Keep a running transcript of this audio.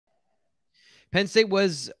Penn State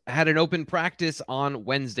had an open practice on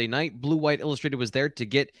Wednesday night. Blue White Illustrated was there to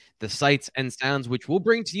get the sights and sounds, which we'll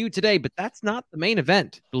bring to you today. But that's not the main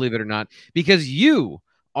event, believe it or not, because you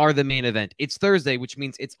are the main event. It's Thursday, which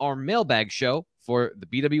means it's our mailbag show for the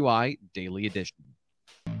BWI Daily Edition.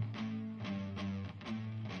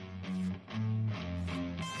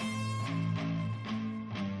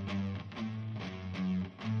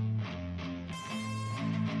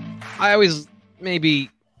 I always maybe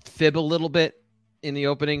fib a little bit in the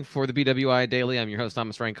opening for the BWI Daily. I'm your host,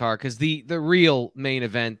 Thomas Frank Carr, because the real main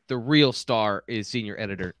event, the real star is senior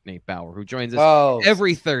editor Nate Bauer, who joins us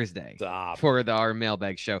every Thursday for our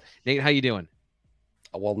mailbag show. Nate, how you doing?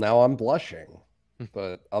 Well, now I'm blushing,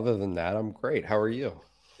 but other than that, I'm great. How are you?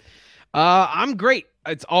 I'm great.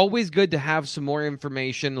 It's always good to have some more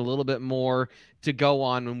information, a little bit more to go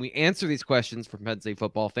on when we answer these questions from Penn State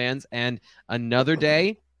football fans. And another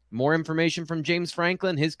day, more information from James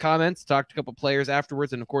Franklin, his comments, talked to a couple players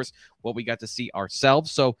afterwards, and, of course, what we got to see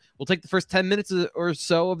ourselves. So we'll take the first 10 minutes or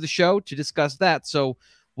so of the show to discuss that. So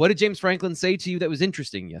what did James Franklin say to you that was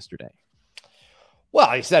interesting yesterday?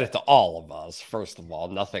 Well, he said it to all of us, first of all.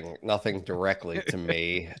 Nothing directly to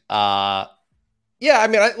me. Yeah, I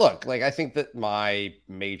mean, I think that my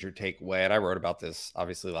major takeaway, and I wrote about this,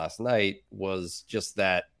 obviously, last night, was just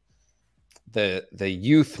that the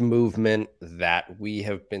youth movement that we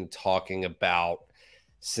have been talking about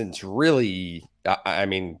since really, I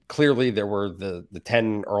mean, clearly there were the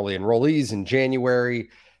 10 early enrollees in January,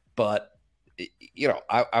 but, you know,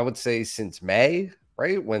 I would say since May,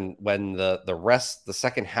 right? When the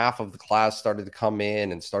second half of the class started to come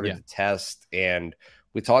in and started to test, and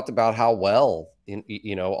we talked about how well,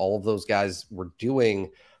 you know, all of those guys were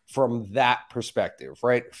doing from that perspective,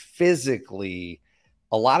 right? Physically,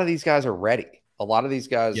 a lot of these guys are ready. A lot of these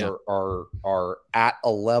guys are at a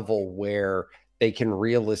level where they can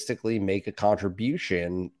realistically make a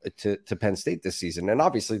contribution to Penn State this season. And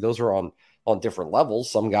obviously those are on different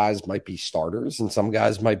levels. Some guys might be starters and some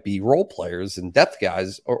guys might be role players and depth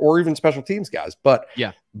guys or even special teams guys. But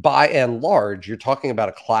by and large, you're talking about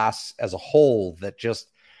a class as a whole that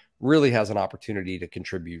just really has an opportunity to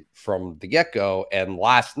contribute from the get-go. And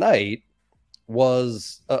last night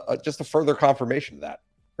was just a further confirmation of that,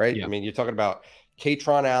 right? I mean, you're talking about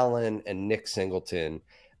Katron Allen and Nick Singleton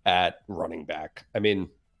at running back. I mean,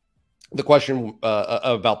 the question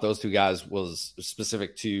about those two guys was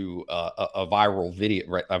specific to a viral video,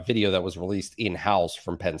 right? A video that was released in-house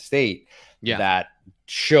from Penn State that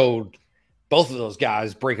showed both of those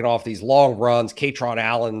guys breaking off these long runs. Katron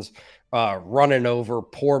Allen's running over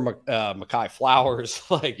poor Mekhi Flowers,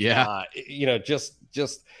 you know, just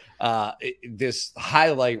this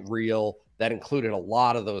highlight reel that included a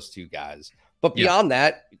lot of those two guys. But beyond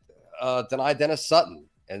that, deny Dennis Sutton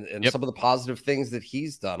and some of the positive things that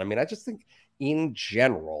he's done. I mean, I just think in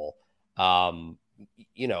general,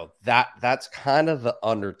 you know, that's kind of the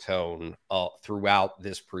undertone throughout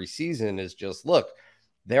this preseason is just, look,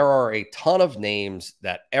 there are a ton of names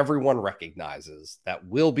that everyone recognizes that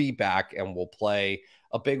will be back and will play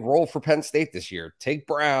a big role for Penn State this year. Take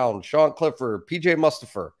Brown, Sean Clifford, PJ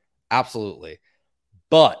Mustipher. Absolutely.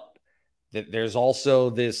 But there's also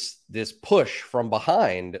this push from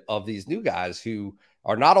behind of these new guys who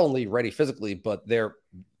are not only ready physically, but they're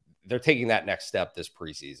taking that next step this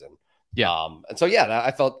preseason. And so,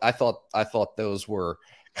 I thought those were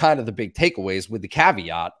kind of the big takeaways, with the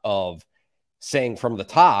caveat of saying from the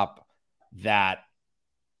top that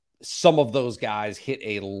some of those guys hit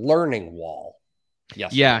a learning wall.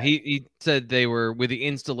 He said they were, with the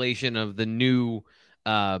installation of the new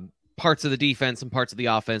parts of the defense and parts of the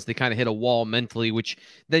offense, they kind of hit a wall mentally, which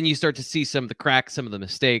then you start to see some of the cracks, some of the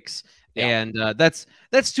mistakes. And that's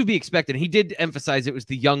to be expected. He did emphasize it was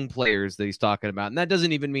the young players that he's talking about. And that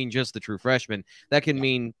doesn't even mean just the true freshmen. That can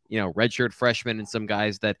mean, you know, redshirt freshmen and some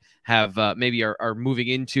guys that have maybe are moving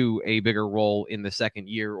into a bigger role in the second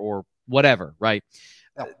year or whatever. Right.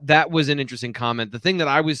 That was an interesting comment. The thing that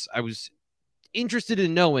I was interested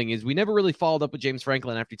in knowing is we never really followed up with James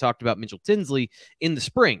Franklin after he talked about Mitchell Tinsley in the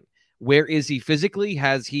spring. Where is he physically?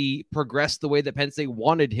 Has he progressed the way that Penn State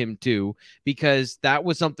wanted him to? Because that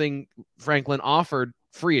was something Franklin offered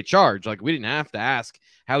free of charge. Like, we didn't have to ask,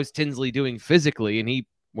 how's Tinsley doing physically? And he,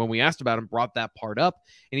 when we asked about him, brought that part up.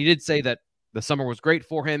 And he did say that the summer was great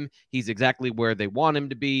for him. He's exactly where they want him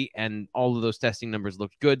to be. And all of those testing numbers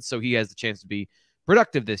looked good. So he has the chance to be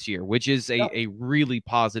productive this year, which is a really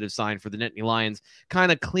positive sign for the Nittany Lions,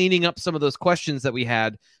 kind of cleaning up some of those questions that we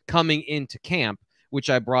had coming into camp, which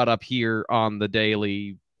I brought up here on the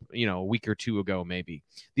daily, you know, a week or two ago, maybe.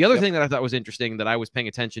 The other thing that I thought was interesting that I was paying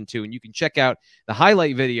attention to, and you can check out the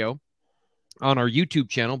highlight video on our YouTube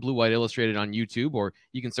channel, Blue White Illustrated on YouTube, or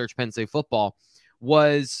you can search Penn State football,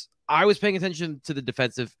 was I was paying attention to the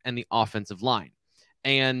defensive and the offensive line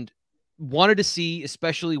and wanted to see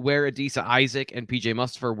especially where Adisa Isaac and PJ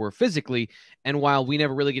Mustipher were physically. And while we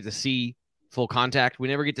never really get to see full contact, we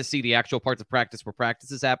never get to see the actual parts of practice where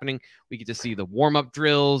practice is happening. We get to see the warm-up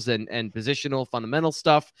drills and positional fundamental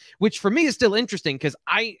stuff, which for me is still interesting because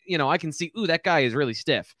I can see, ooh, that guy is really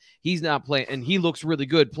stiff. He's not playing, and he looks really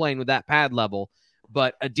good playing with that pad level.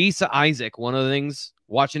 But Adisa Isaac, one of the things,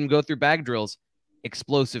 watching him go through bag drills,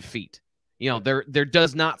 explosive feet. There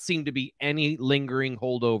does not seem to be any lingering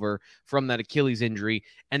holdover from that Achilles injury.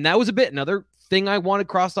 And that was another thing I wanted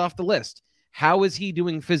crossed off the list. How is he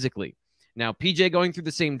doing physically? Now, PJ going through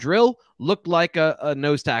the same drill looked like a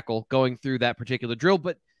nose tackle going through that particular drill.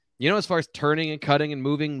 But, as far as turning and cutting and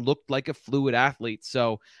moving, looked like a fluid athlete.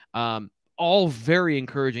 So all very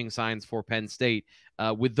encouraging signs for Penn State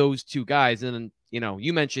with those two guys. And then,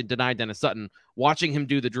 you mentioned Dennis Sutton. Watching him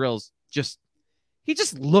do the drills, he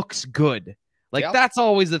just looks good. That's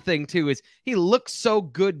always the thing, too, is he looks so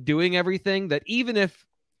good doing everything that even if,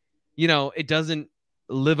 it doesn't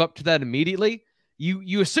live up to that immediately,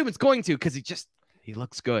 you assume it's going to because he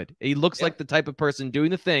looks good. He looks like the type of person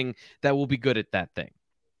doing the thing that will be good at that thing.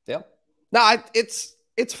 Yeah. No, it's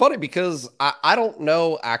funny because I don't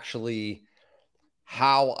know actually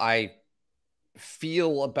how I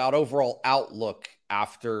feel about overall outlook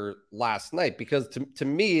after last night, because to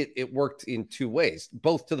me, it worked in two ways,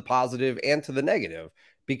 both to the positive and to the negative,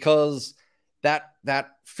 because that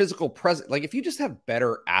physical presence, like if you just have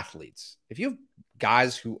better athletes, if you have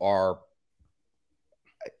guys who are,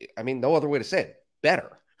 no other way to say it,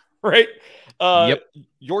 better, right?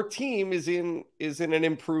 Your team is in an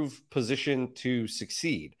improved position to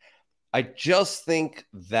succeed. I just think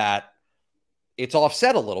that it's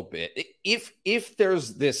offset a little bit. If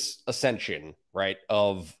there's this ascension, right,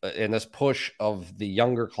 and this push of the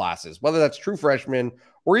younger classes, whether that's true freshmen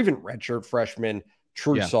or even redshirt freshmen,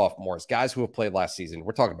 true sophomores, guys who have played last season.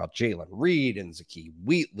 We're talking about Jalen Reed and Zaki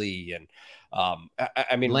Wheatley and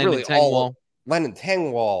Landon really Tengwall. Landon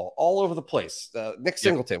Tengwall, all over the place. Nick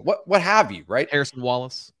Singleton, what have you, right? Harrison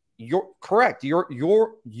Wallace. You're correct.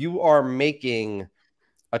 You are making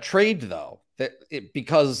a trade though,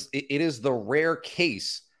 because it is the rare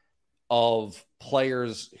case of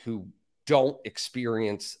players who don't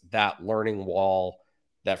experience that learning wall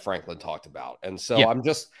that Franklin talked about. And so I'm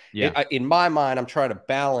just, in my mind, I'm trying to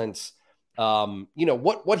balance,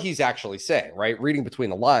 what he's actually saying, right? Reading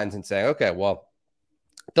between the lines and saying, okay, well,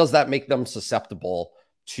 does that make them susceptible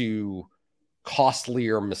to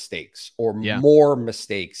costlier mistakes or more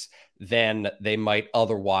mistakes than they might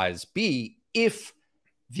otherwise be if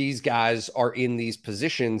these guys are in these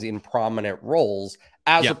positions in prominent roles,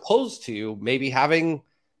 as opposed to maybe having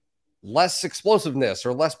less explosiveness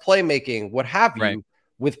or less playmaking, what have you,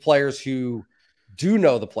 with players who do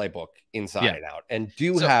know the playbook inside and out and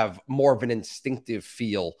do have more of an instinctive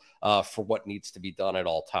feel for what needs to be done at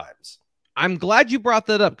all times. I'm glad you brought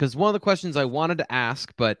that up, because one of the questions I wanted to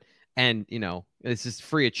ask, this is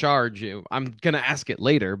free of charge. I'm going to ask it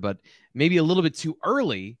later, but maybe a little bit too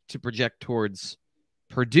early to project towards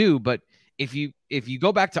Purdue. But if you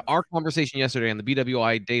go back to our conversation yesterday on the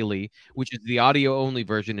BWI Daily, which is the audio only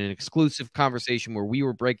version, an exclusive conversation where we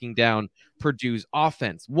were breaking down Purdue's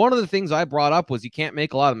offense, one of the things I brought up was you can't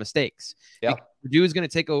make a lot of mistakes. Purdue is going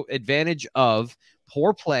to take advantage of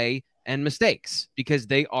poor play and mistakes because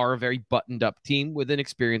they are a very buttoned up team with an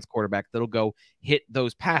experienced quarterback that'll go hit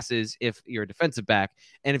those passes if you're a defensive back.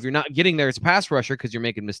 And if you're not getting there as a pass rusher because you're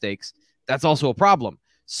making mistakes, that's also a problem.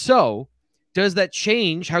 So does that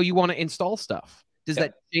change how you want to install stuff? Does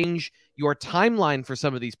that change your timeline for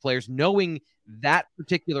some of these players, knowing that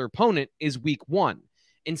particular opponent is week one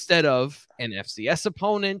instead of an FCS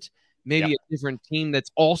opponent, maybe a different team that's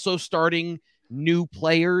also starting new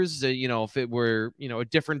players, if it were, a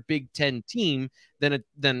different Big Ten team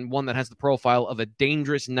than one that has the profile of a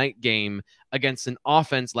dangerous night game against an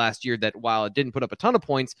offense last year that, while it didn't put up a ton of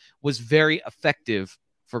points, was very effective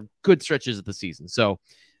for good stretches of the season. So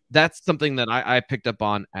that's something that I picked up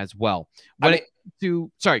on as well.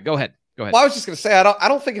 Sorry, go ahead. Well, I was just going to say, I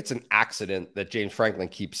don't think it's an accident that James Franklin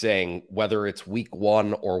keeps saying whether it's week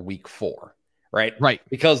 1 or week 4, right? Right.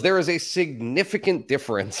 Because there is a significant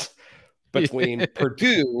difference between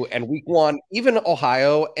Purdue and week 1, even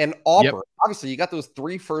Ohio and Auburn. Obviously, you got those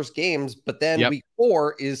 3 first games, but then week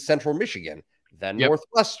 4 is Central Michigan, then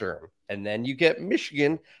Northwestern, and then you get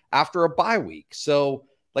Michigan after a bye week. So,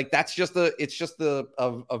 that's just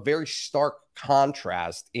a very stark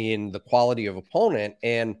contrast in the quality of opponent.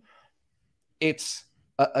 And it's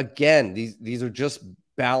again, these are just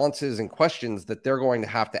balances and questions that they're going to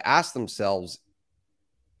have to ask themselves,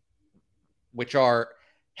 which are,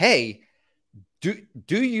 hey, do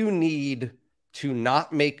you need to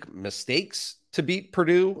not make mistakes to beat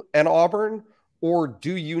Purdue and Auburn, or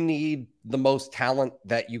do you need the most talent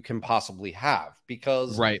that you can possibly have?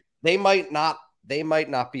 Because they might not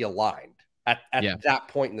be aligned at that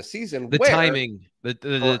point in the season. The timing,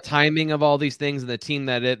 the timing of all these things, and the team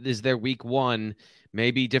that is their week one may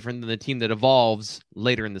be different than the team that evolves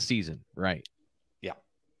later in the season. Right. Yeah.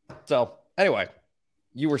 So anyway,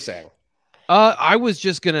 you were saying. I was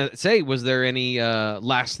just going to say, was there any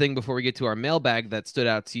last thing before we get to our mailbag that stood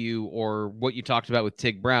out to you, or what you talked about with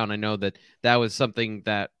Tig Brown? I know that was something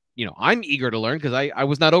that, I'm eager to learn, because I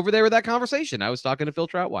was not over there with that conversation. I was talking to Phil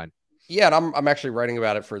Troutwine. Yeah, and I'm actually writing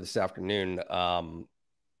about it for this afternoon.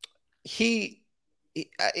 He's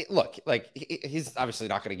obviously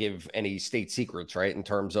not going to give any state secrets, right, in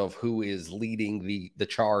terms of who is leading the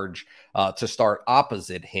charge to start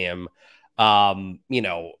opposite him. And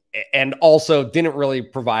also didn't really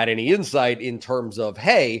provide any insight in terms of,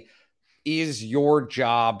 hey, is your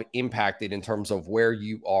job impacted in terms of where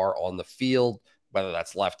you are on the field, whether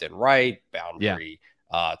that's left and right, boundary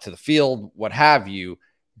to the field, what have you,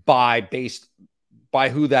 by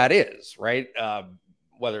who that is, right?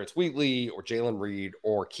 Whether it's Wheatley or Jalen Reed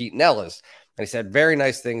or Keaton Ellis. And he said very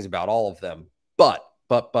nice things about all of them. But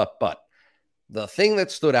the thing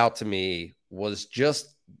that stood out to me was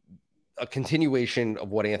just a continuation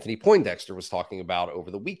of what Anthony Poindexter was talking about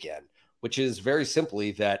over the weekend, which is very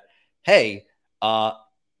simply that, hey, the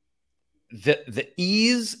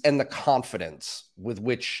ease and the confidence with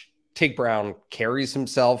which Tig Brown carries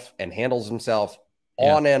himself and handles himself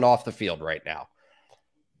on and off the field right now,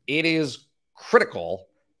 it is critical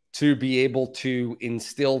to be able to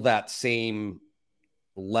instill that same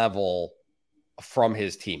level from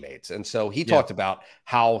his teammates. And so he talked about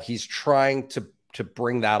how he's trying to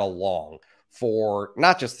bring that along for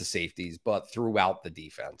not just the safeties, but throughout the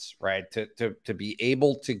defense, right? To be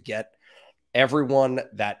able to get everyone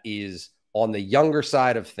that is on the younger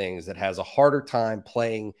side of things, that has a harder time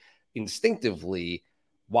playing instinctively,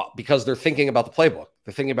 because they're thinking about the playbook.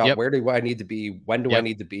 They're thinking about where do I need to be? When do I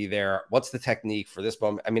need to be there? What's the technique for this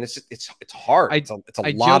moment? I mean, it's hard. It's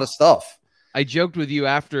a lot of stuff. I joked with you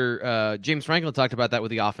after James Franklin talked about that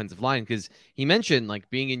with the offensive line, because he mentioned, like,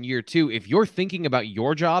 being in year 2, if you're thinking about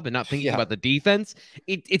your job and not thinking about the defense,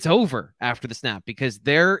 it's over after the snap, because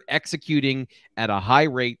they're executing at a high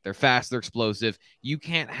rate. They're fast. They're explosive. You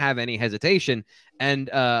can't have any hesitation. And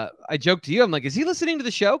I joked to you, I'm like, is he listening to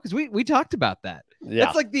the show? Because we talked about that. Yeah.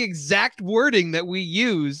 That's like the exact wording that we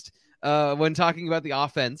used when talking about the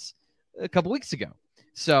offense a couple weeks ago.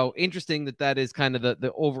 So interesting that is kind of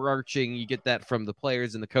the overarching, you get that from the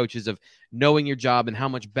players and the coaches, of knowing your job and how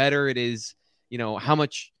much better it is, how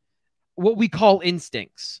much what we call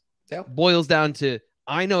instincts boils down to,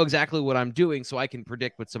 I know exactly what I'm doing, so I can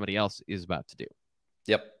predict what somebody else is about to do.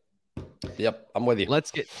 Yep. I'm with you.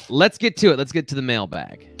 Let's get to it. Let's get to the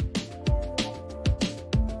mailbag.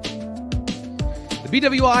 The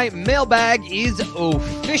BWI mailbag is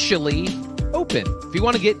officially open. If you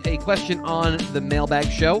want to get a question on the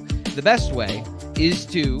mailbag show, the best way is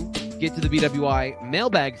to get to the BWI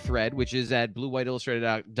mailbag thread, which is at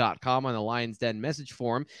bluewhiteillustrated.com on the Lions Den message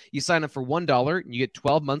forum. You sign up for $1 and you get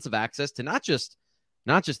 12 months of access to not just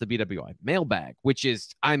the BWI mailbag, which is,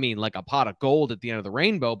 I mean, like a pot of gold at the end of the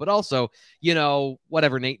rainbow, but also,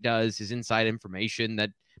 whatever Nate does, his inside information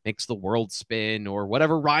that makes the world spin, or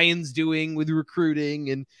whatever Ryan's doing with recruiting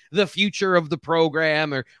and the future of the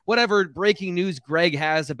program, or whatever breaking news Greg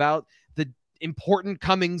has about the important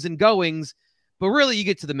comings and goings. But really, you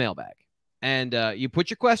get to the mailbag and you put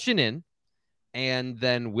your question in, and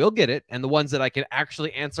then we'll get it. And the ones that I can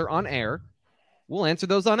actually answer on air, we'll answer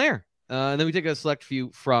those on air. And then we take a select few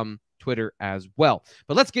from Twitter as well.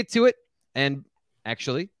 But let's get to it. And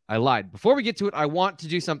actually, I lied. Before we get to it, I want to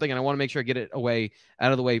do something, and I want to make sure I get it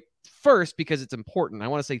out of the way first, because it's important. I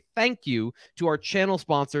want to say thank you to our channel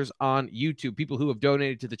sponsors on YouTube, people who have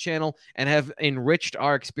donated to the channel and have enriched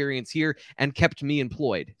our experience here and kept me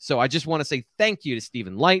employed. So I just want to say thank you to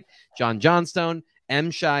Stephen Light, John Johnstone,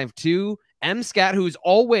 M-Shive2, M-Scat, who is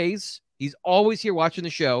always here watching the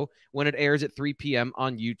show when it airs at 3 p.m.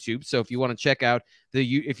 on YouTube. So if you want to check out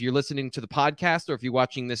if you're listening to the podcast, or if you're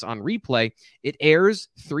watching this on replay, it airs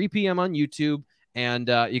 3 p.m. on YouTube, and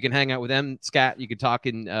you can hang out with M-Scat. You can talk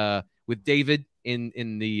with David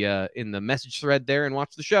in the message thread there and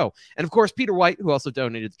watch the show. And of course, Peter White, who also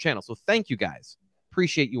donated to the channel. So thank you guys.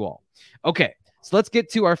 Appreciate you all. Okay, so let's get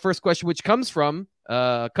to our first question, which comes from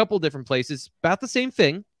a couple different places, about the same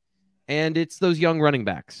thing. And it's those young running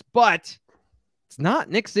backs, but It's not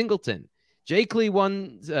Nick Singleton. Jake Lee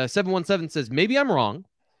 717 says, maybe I'm wrong,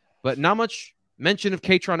 but not much mention of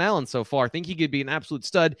Katron Allen so far. I think he could be an absolute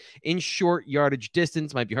stud in short yardage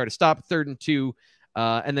distance. Might be hard to stop. 3rd and 2.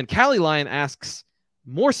 And then Cali Lion asks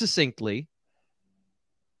more succinctly,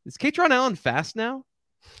 is Katron Allen fast now?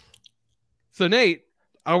 So Nate,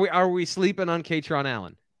 are we sleeping on Katron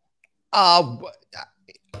Allen?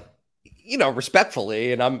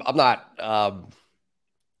 Respectfully, and I'm not.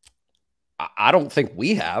 I don't think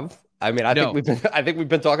we have. I mean, I think we've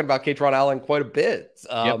been talking about Katron Allen quite a bit.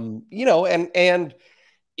 And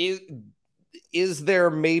is there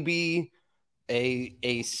maybe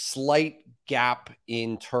a slight gap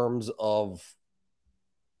in terms of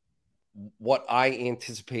what I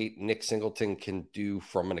anticipate Nick Singleton can do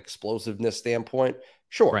from an explosiveness standpoint?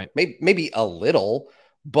 Sure, right. Maybe a little,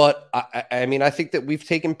 but I mean, I think that we've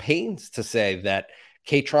taken pains to say that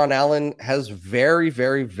Katron Allen has very,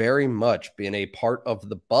 very, very much been a part of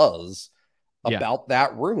the buzz about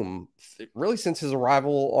that room, really since his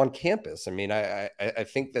arrival on campus. I mean, I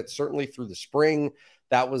think that certainly through the spring,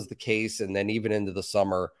 that was the case. And then even into the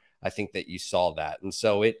summer, I think that you saw that. And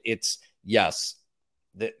so it's yes,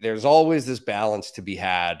 there's always this balance to be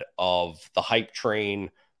had of the hype train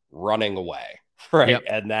running away, right? Yep.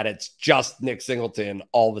 And that it's just Nick Singleton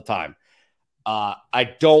all the time.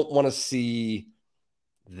 I don't want to see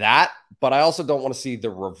that, but I also don't want to see the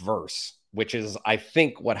reverse, which is, I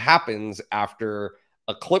think, what happens after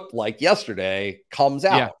a clip like yesterday comes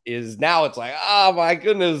out is now it's like, oh my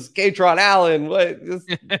goodness, Katron Allen,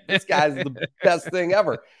 this guy's the best thing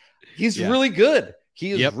ever. He's really good.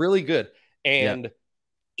 He is really good. And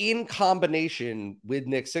in combination with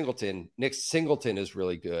Nick Singleton is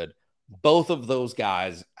really good. Both of those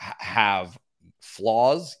guys have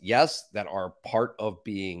flaws, yes, that are part of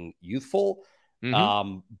being youthful.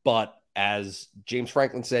 But as James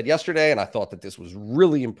Franklin said yesterday, and I thought that this was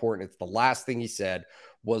really important, it's the last thing he said,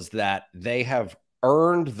 was that they have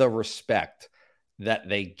earned the respect that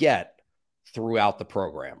they get throughout the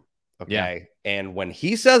program. Okay. And when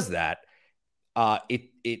he says that,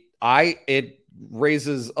 it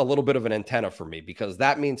raises a little bit of an antenna for me, because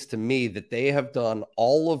that means to me that they have done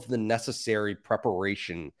all of the necessary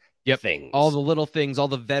preparation things, all the little things, all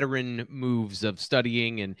the veteran moves of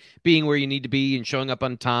studying and being where you need to be and showing up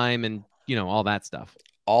on time and, all that stuff.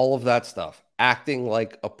 All of that stuff, acting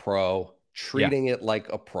like a pro, treating it like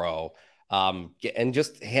a pro, and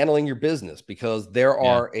just handling your business, because there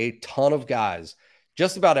are a ton of guys,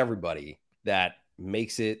 just about everybody that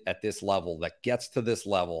makes it at this level, that gets to this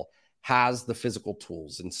level, has the physical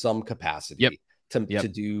tools in some capacity to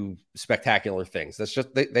do spectacular things. That's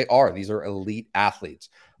just, these are elite athletes.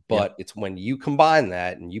 But it's when you combine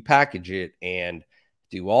that and you package it and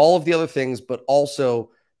do all of the other things, but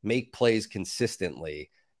also make plays consistently.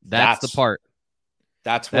 That's the part.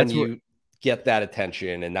 That's when you get that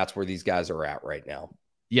attention. And that's where these guys are at right now.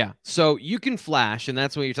 Yeah. So you can flash. And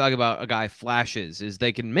that's when you're talking about a guy flashes, is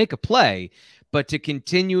they can make a play, but to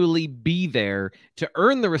continually be there to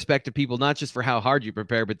earn the respect of people, not just for how hard you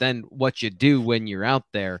prepare, but then what you do when you're out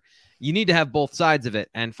there. You need to have both sides of it.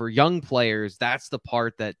 And for young players, that's the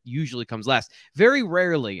part that usually comes last. Very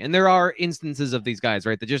rarely. And there are instances of these guys,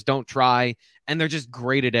 right, that just don't try and they're just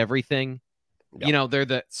great at everything. Yep. They're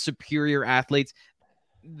the superior athletes.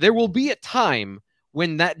 There will be a time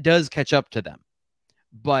when that does catch up to them.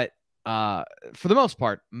 But for the most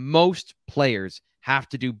part, most players have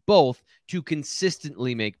to do both to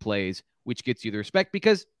consistently make plays, which gets you the respect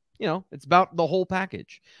because, it's about the whole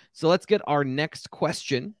package. So let's get our next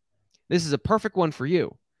question. This is a perfect one for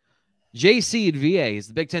you. JC at VA, is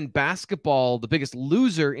the Big Ten basketball the biggest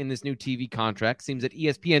loser in this new TV contract? Seems that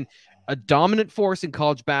ESPN, a dominant force in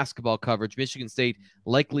college basketball coverage. Michigan State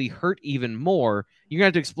likely hurt even more. You're going to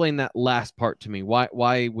have to explain that last part to me.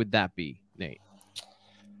 Why would that be, Nate?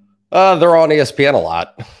 They're on ESPN a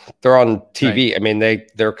lot. They're on TV. Right. I mean,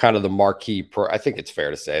 they're kind of the marquee I think it's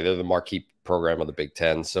fair to say they're the marquee program of the Big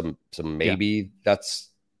Ten. So maybe that's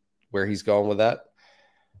where he's going with that.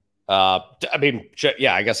 I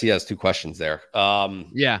guess he has two questions there. Look,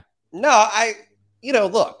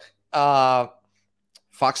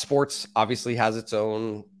 Fox Sports obviously has its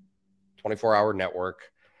own 24-hour network.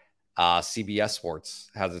 CBS Sports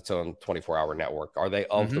has its own 24-hour network. Are they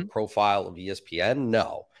of the profile of ESPN?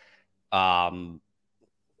 No.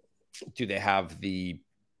 Do they have the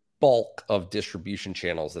bulk of distribution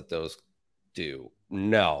channels that those do?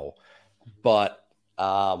 No. But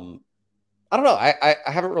I don't know. I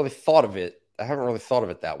haven't really thought of it. I haven't really thought of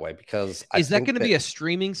it that way, because is that going to be a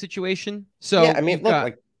streaming situation? So yeah, I mean,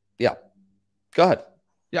 go ahead.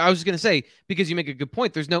 Yeah, I was just going to say, because you make a good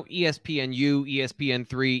point, there's no ESPNU,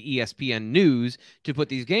 ESPN3, ESPN News to put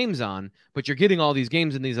these games on, but you're getting all these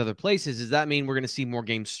games in these other places. Does that mean we're going to see more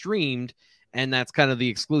games streamed? And that's kind of the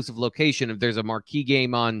exclusive location. If there's a marquee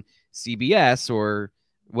game on CBS or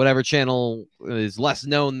whatever channel is less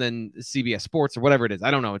known than CBS Sports or whatever it is.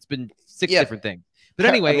 I don't know. It's been six different things. But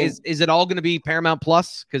anyway, I mean, is it all going to be Paramount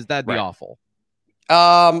Plus? Because that'd be awful.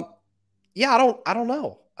 Yeah, I don't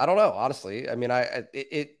know. I don't know, honestly. I mean,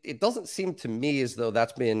 it doesn't seem to me as though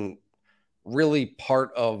that's been really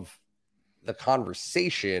part of the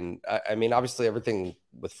conversation. I mean, obviously everything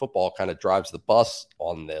with football kind of drives the bus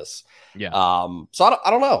on this. Yeah. So I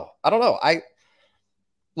don't know.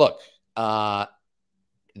 Look,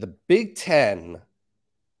 the Big Ten,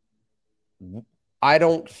 I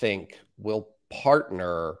don't think will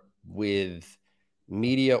partner with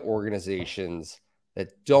media organizations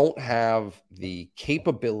that don't have the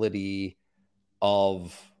capability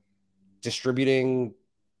of distributing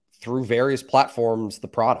through various platforms the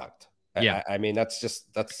product. Yeah. I mean, that's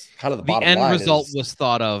kind of the bottom line. The end result is, was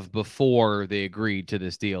thought of before they agreed to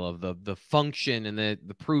this deal of the function and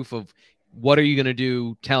the proof of what are you going to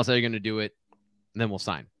do? Tell us how you're going to do it, and then we'll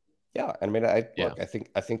sign. Yeah. I mean, look, I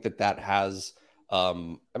think that has, I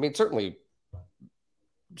mean, certainly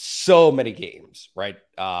so many games, right?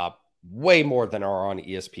 Way more than are on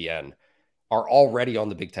ESPN are already on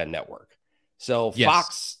the Big Ten network. So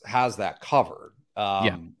Fox has that covered.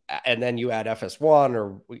 And then you add FS1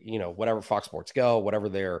 or, you know, whatever Fox Sports Go, whatever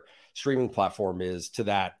their streaming platform is to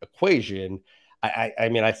that equation. I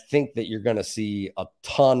mean, I think that you're going to see a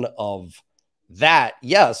ton of that.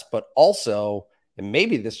 Yes. But also, and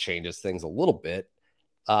maybe this changes things a little bit.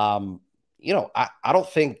 You know, I don't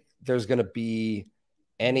think there's going to be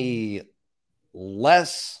any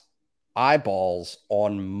less eyeballs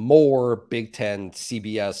on more Big Ten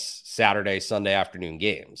CBS Saturday, Sunday afternoon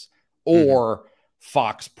games or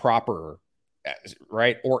Fox proper,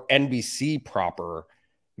 right? Or NBC proper,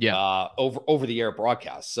 over the air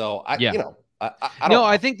broadcast. So you know, I don't know.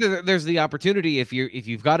 I think that there's the opportunity if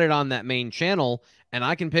you've got it on that main channel and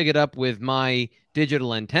I can pick it up with my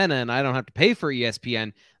digital antenna and I don't have to pay for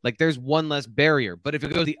ESPN. Like there's one less barrier. But if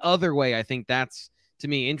it goes the other way, I think that's to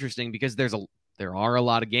me interesting because there are a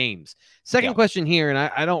lot of games. Second question here, and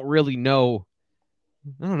I don't really know.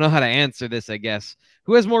 I don't know how to answer this, I guess.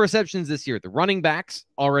 Who has more receptions this year? The running backs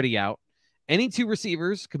already out. Any two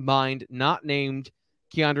receivers combined not named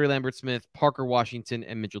Keandre Lambert-Smith, Parker Washington,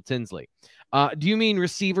 and Mitchell Tinsley. Do you mean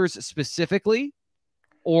receivers specifically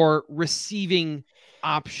or receiving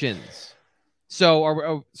options?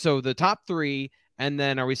 So the top three, and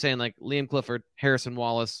then are we saying like Liam Clifford, Harrison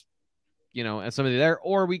Wallace, you know, as somebody there,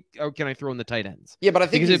 or can I throw in the tight ends? Yeah, but I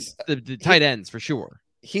think because the tight ends for sure.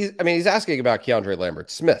 He's asking about Keandre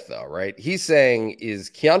Lambert-Smith though, right? He's saying, is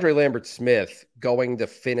Keandre Lambert-Smith going to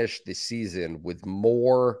finish the season with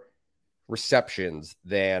more receptions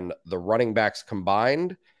than the running backs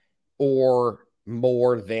combined or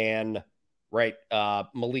more than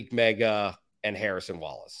Malik Mega and Harrison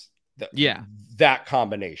Wallace? That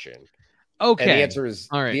combination. Okay. And the answer is,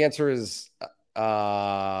 all right. The answer is,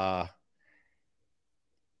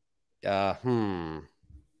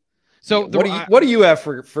 So what do you have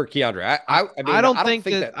for Keandre? I don't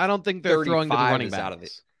think they're throwing to the running backs out of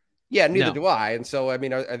it. Yeah, neither do I. And so I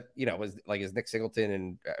mean, you know, is Nick Singleton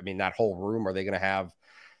and I mean that whole room, are they going to have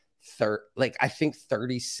I think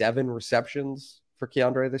 37 receptions for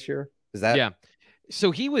Keandre this year? Is that? Yeah. So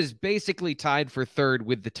he was basically tied for third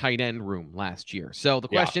with the tight end room last year. So the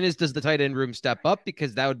question is, does the tight end room step up?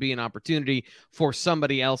 Because that would be an opportunity for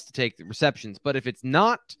somebody else to take the receptions. But if it's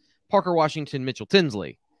not Parker Washington, Mitchell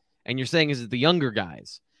Tinsley, and you're saying is it the younger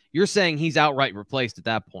guys, you're saying he's outright replaced at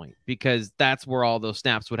that point because that's where all those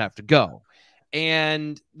snaps would have to go.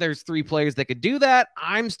 And there's three players that could do that.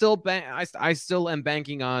 I still am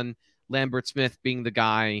banking on Lambert-Smith being the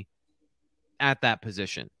guy at that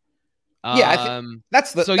position. Yeah,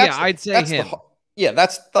 I'd say him.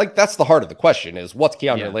 That's the heart of the question is what's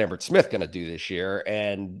Keandre Lambert-Smith going to do this year?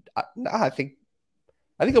 And I think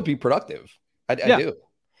he'll be productive. I do.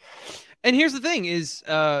 And here's the thing is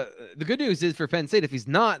the good news is for Penn State, if he's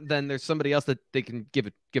not, then there's somebody else that they can give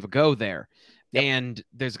a go there. Yep. And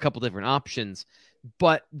there's a couple different options,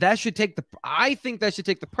 but I think that should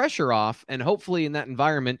take the pressure off. And hopefully in that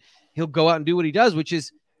environment, he'll go out and do what he does, which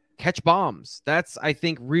is catch bombs. That's, I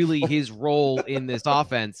think, really his role in this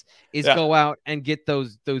offense is go out and get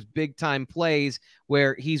those big time plays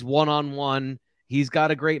where he's one-on-one. He's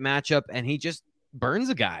got a great matchup and he just burns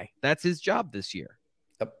a guy. That's his job this year.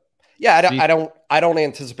 Yeah, I don't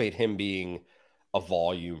anticipate him being a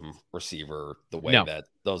volume receiver the way No. that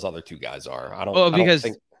those other two guys are. I because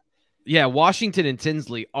don't think. Yeah, Washington and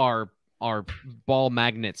Tinsley are ball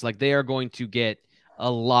magnets. Like, they are going to get a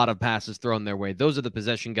lot of passes thrown their way. Those are the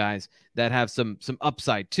possession guys that have some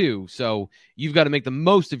upside too. So you've got to make the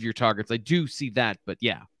most of your targets. I do see that, but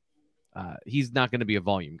yeah, he's not going to be a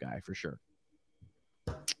volume guy for sure.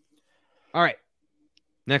 All right,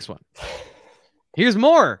 next one. Here's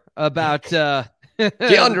more about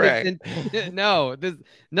Keandre. No, there's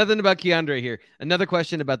nothing about Keandre here. Another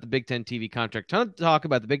question about the Big Ten TV contract. Ton of talk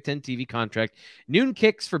about the Big Ten TV contract. Noon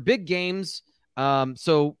kicks for big games.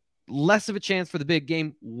 So less of a chance for the big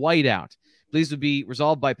game whiteout. These would be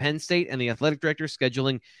resolved by Penn State and the athletic director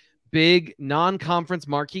scheduling big non-conference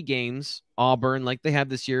marquee games, Auburn, like they have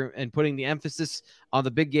this year, and putting the emphasis on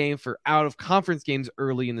the big game for out-of-conference games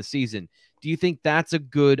early in the season. Do you think that's a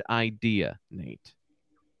good idea, Nate?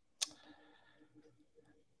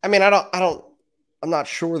 I mean, I'm not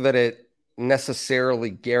sure that it necessarily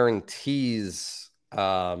guarantees,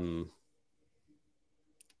 I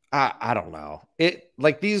don't know.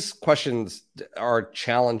 Like, these questions are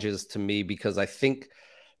challenges to me because I think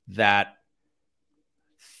that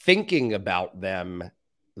thinking about them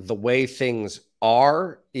the way things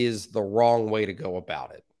are is the wrong way to go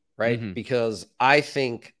about it, right? Mm-hmm. Because I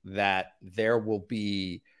think that there will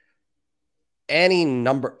be any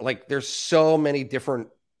number, like, there's so many different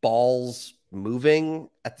balls moving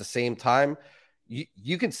at the same time.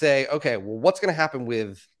 You can say, okay, well, what's going to happen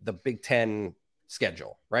with the Big Ten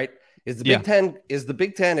schedule, right? Is the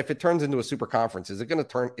Big Ten, if it turns into a super conference, is it going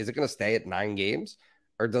to stay at 9 games?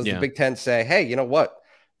 Or does the Big Ten say, hey, you know what?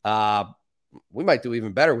 We might do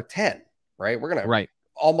even better with 10, right? We're going to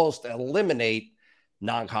almost eliminate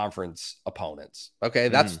non-conference opponents. Okay.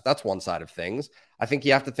 That's one side of things. I think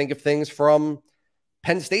you have to think of things from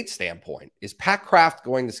Penn State standpoint. Is Pat Kraft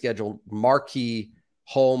going to schedule marquee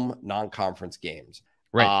home non-conference games?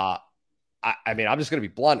 Right. I mean, I'm just going to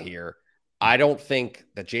be blunt here. I don't think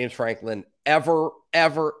that James Franklin ever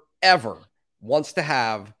wants to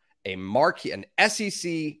have a marquee, an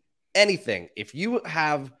SEC, anything. If you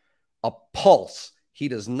have a pulse, he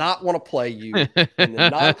does not want to play you in the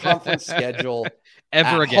non-conference schedule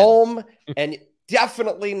ever again. Home, and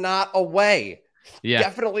definitely not away. Yeah.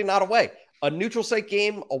 Definitely not away. A neutral site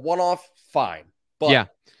game, a one-off, fine. But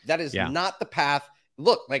that is not the path.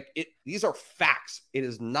 Look, like, these are facts. It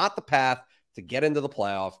is not the path to get into the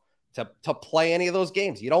playoff, to play any of those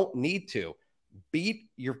games. You don't need to. Beat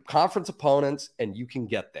your conference opponents and you can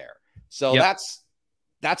get there. So that's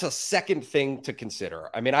a second thing to consider.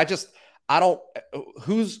 I mean,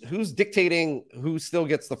 who's dictating who still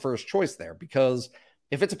gets the first choice there? Because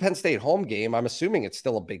if it's a Penn State home game, I'm assuming it's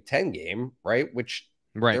still a Big Ten game, right? Which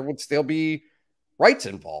there would still be rights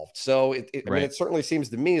involved. So I mean, it certainly seems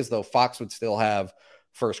to me as though Fox would still have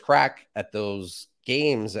first crack at those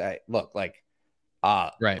games. There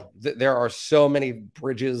are so many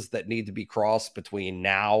bridges that need to be crossed between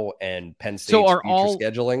now and Penn State's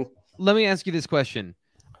scheduling. Let me ask you this question.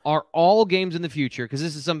 Are all games in the future, because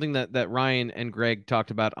this is something that Ryan and Greg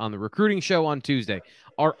talked about on the recruiting show on Tuesday,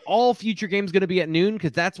 are all future games going to be at noon?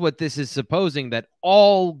 Because that's what this is supposing, that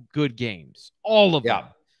all good games, all of them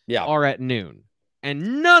are at noon.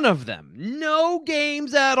 And none of them, no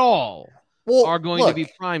games at all, are going to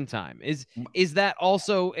be prime time. Is that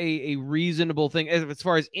also a reasonable thing as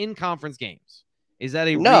far as in-conference games? Is that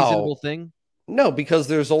a reasonable thing? No, because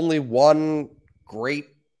there's only one great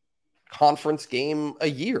conference game a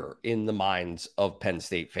year in the minds of Penn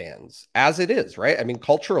State fans, as it is, right? I mean,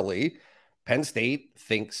 culturally, Penn State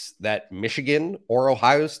thinks that Michigan or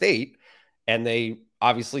Ohio State, and they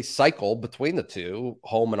obviously cycle between the two,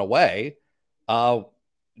 home and away.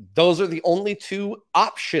 Those are the only two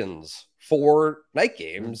options for night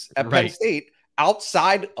games at Penn State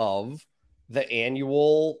outside of the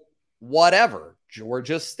annual whatever,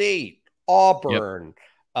 Georgia State, Auburn.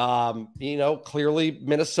 Clearly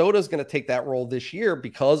Minnesota is going to take that role this year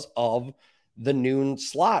because of the noon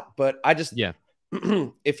slot. But I just,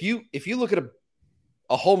 if you look at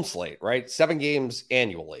a home slate, right, 7 games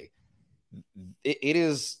annually, it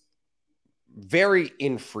is very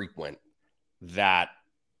infrequent that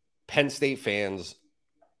Penn State fans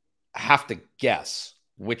have to guess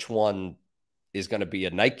which one is going to be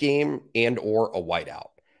a night game and or a whiteout.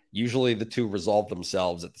 Usually the two resolve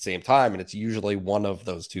themselves at the same time, and it's usually one of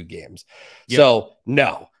those two games. So,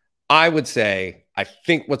 no, I would say I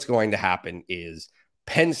think what's going to happen is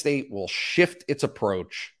Penn State will shift its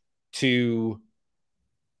approach to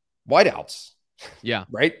whiteouts. Yeah.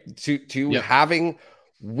 Right? To having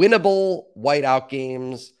winnable whiteout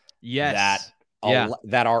games that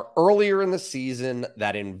are earlier in the season,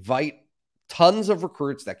 that invite tons of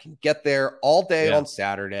recruits that can get there all day on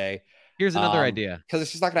Saturday. Here's another idea, because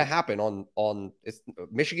it's just not going to happen on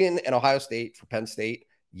Michigan and Ohio State for Penn State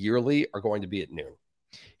yearly are going to be at noon.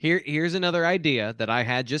 Here's another idea that I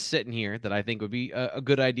had just sitting here that I think would be a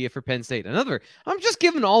good idea for Penn State. I'm just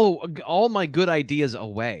giving all my good ideas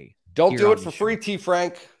away. Don't do it for free,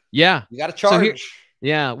 T-Frank. Yeah. You got to charge.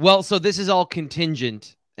 Well, so this is all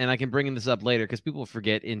contingent, and I can bring this up later because people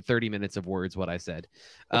forget in 30 minutes of words what I said,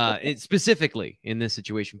 specifically in this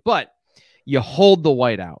situation. But you hold the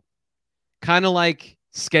whiteout, kind of like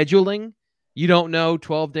scheduling. You don't know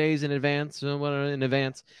 12 days in advance.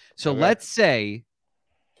 So let's say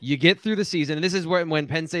you get through the season, and this is when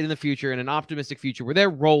Penn State in the future, in an optimistic future, where they're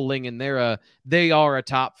rolling and they are a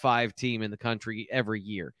top 5 team in the country every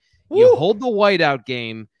year. Woo! You hold the whiteout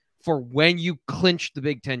game for when you clinch the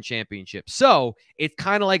Big Ten championship. So it's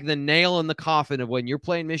kind of like the nail in the coffin of when you're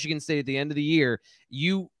playing Michigan State at the end of the year.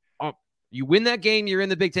 You win that game, you're in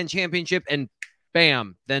the Big Ten championship, and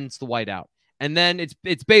bam, then it's the whiteout. And then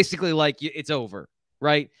it's basically like it's over,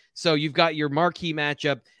 right? So you've got your marquee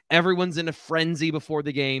matchup. Everyone's in a frenzy before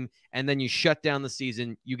the game, and then you shut down the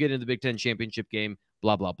season. You get into the Big Ten championship game,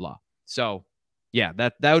 blah, blah, blah. So, yeah,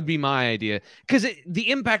 that would be my idea. Because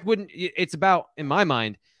the impact it's about, in my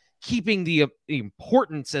mind, keeping the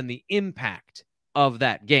importance and the impact of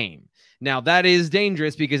that game. Now, that is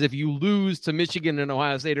dangerous because if you lose to Michigan and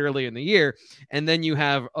Ohio State early in the year, and then you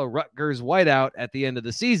have a Rutgers whiteout at the end of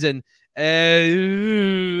the season,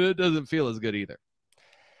 it doesn't feel as good either.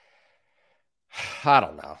 I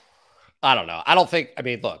don't know.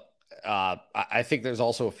 Look, I think there's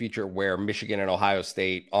also a future where Michigan and Ohio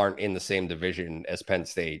State aren't in the same division as Penn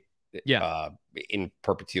State in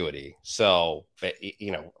perpetuity. So,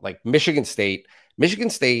 like Michigan State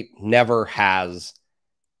never has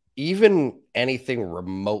even anything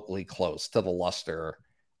remotely close to the luster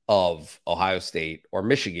of Ohio State or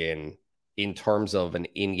Michigan in terms of an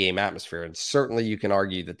in-game atmosphere. And certainly you can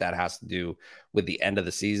argue that has to do with the end of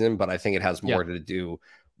the season, but I think it has more to do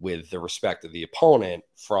with the respect of the opponent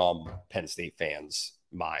from Penn State fans'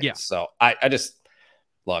 minds. Yeah. So I just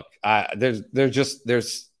look,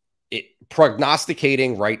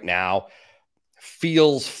 prognosticating right now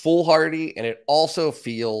feels foolhardy, and it also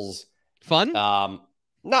feels fun. No.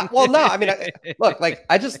 I mean,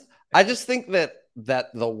 I just think that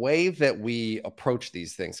the way that we approach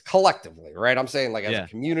these things collectively, right? I'm saying as a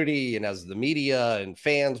community and as the media and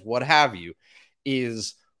fans, what have you,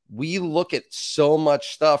 is we look at so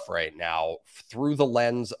much stuff right now through the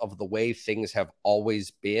lens of the way things have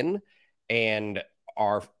always been, and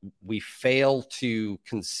we fail to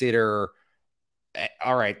consider,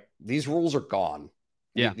 all right, these rules are gone.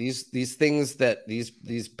 Yeah. These things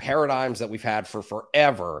these paradigms that we've had for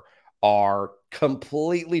forever are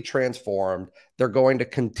completely transformed. They're going to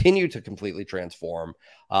continue to completely transform.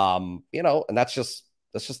 And that's just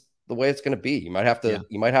the way it's going to be. You might have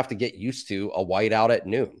to get used to a whiteout at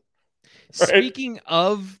noon. Right? Speaking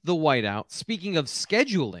of the whiteout, speaking of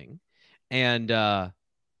scheduling and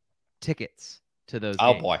tickets to those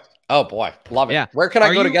games. Oh boy. Love it. Yeah. Where can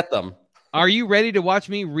I go to get them? Are you ready to watch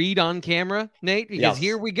me read on camera, Nate? Because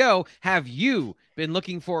here we go. Have you been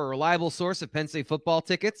looking for a reliable source of Penn State football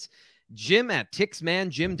tickets? Jim at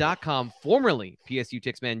TixManJim.com, formerly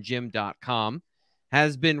PSUTixManJim.com,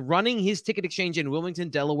 has been running his ticket exchange in Wilmington,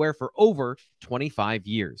 Delaware for over 25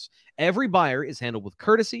 years. Every buyer is handled with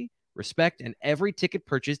courtesy, respect, and every ticket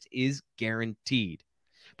purchased is guaranteed.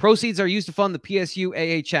 Proceeds are used to fund the PSU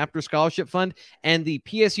AA Chapter Scholarship Fund and the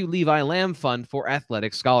PSU Levi Lamb Fund for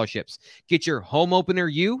athletic scholarships. Get your home opener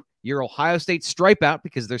your Ohio State stripe out,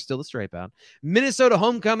 because there's still a stripe out, Minnesota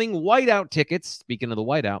homecoming whiteout tickets. Speaking of the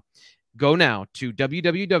whiteout, go now to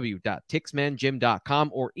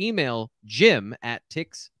www.tixmanjim.com or email Jim at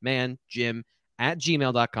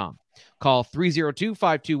tixmanjim@gmail.com. Call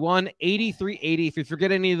 302-521-8380. If you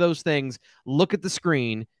forget any of those things, look at the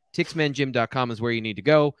screen. TixManJim.com is where you need to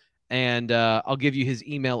go. And I'll give you his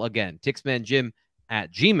email again,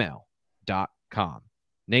 tixmanjim@gmail.com.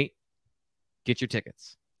 Nate, get your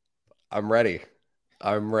tickets. I'm ready.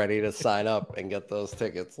 I'm ready to sign up and get those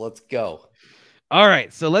tickets. Let's go. All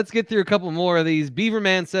right, so let's get through a couple more of these.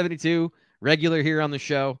 Beaverman72, regular here on the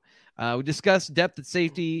show. We discussed depth at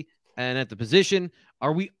safety and at the position.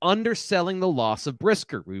 Are we underselling the loss of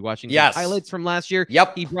Brisker? Were we watching the highlights from last year?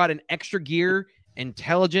 Yep. He brought an extra gear,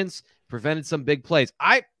 intelligence, prevented some big plays.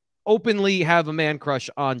 I openly have a man crush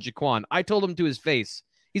on Jaquan. I told him to his face,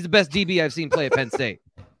 he's the best DB I've seen play at Penn State.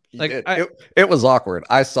 It was awkward.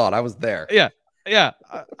 I saw it. I was there. Yeah. It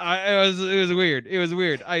was weird. It was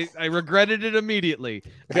weird. I regretted it immediately.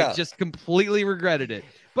 I just completely regretted it.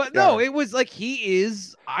 But no, it was like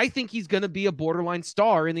I think he's going to be a borderline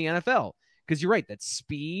star in the NFL because you're right. That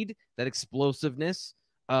speed, that explosiveness,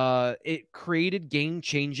 it created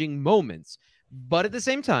game-changing moments. But at the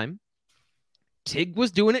same time, Tig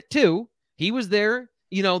was doing it too. He was there.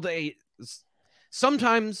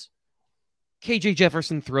 Sometimes KJ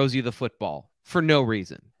Jefferson throws you the football for no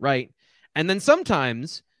reason, right? And then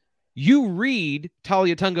sometimes you read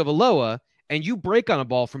Talia Tungavaloa and you break on a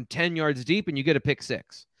ball from 10 yards deep and you get a pick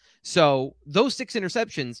six. So those 6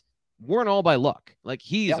 interceptions weren't all by luck. Like,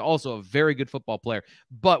 he's also a very good football player.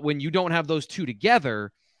 But when you don't have those two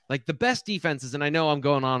together, like the best defenses, and I know I'm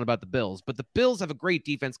going on about the Bills, but the Bills have a great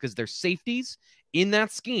defense because their safeties in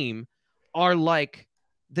that scheme are like,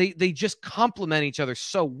 they just complement each other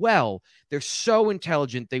so well. They're so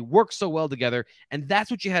intelligent. They work so well together. And that's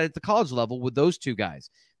what you had at the college level with those two guys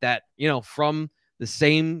that, from the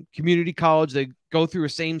same community college, they go through a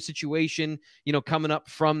same situation, coming up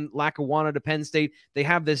from Lackawanna to Penn State. They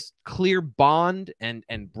have this clear bond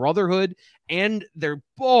and brotherhood, and they're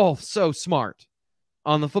both so smart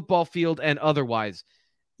on the football field and otherwise.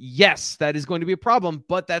 Yes, that is going to be a problem,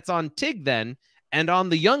 but that's on Tig then and on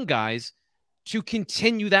the young guys to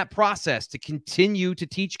continue that process, to continue to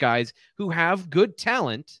teach guys who have good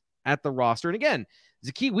talent at the roster. And again,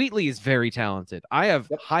 Zakee Wheatley is very talented. I have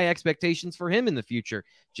high expectations for him in the future.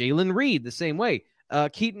 Jalen Reed, the same way.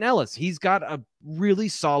 Keaton Ellis, he's got a really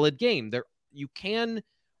solid game. You can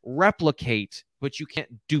replicate, but you can't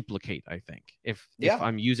duplicate, I think, if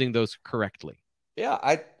I'm using those correctly. Yeah,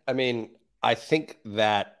 I mean, I think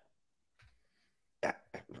that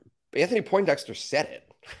Anthony Poindexter said it.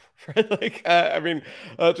 Right?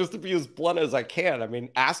 Like, just to be as blunt as I can, I mean,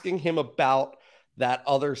 asking him about that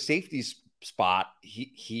other safety spot,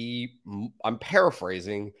 I'm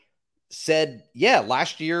paraphrasing, said,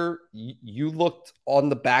 last year you looked on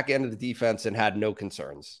the back end of the defense and had no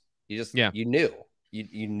concerns. You knew.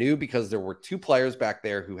 You knew because there were 2 players back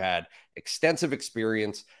there who had extensive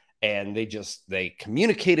experience, and they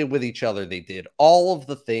communicated with each other. They did all of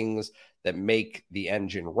the things that make the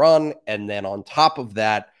engine run, and then on top of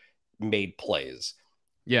that, made plays.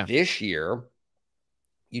 Yeah. This year,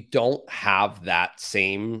 you don't have that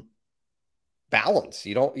same balance.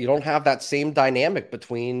 You don't have that same dynamic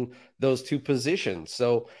between those 2 positions.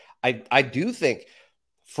 So I do think,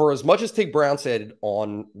 for as much as Tig Brown said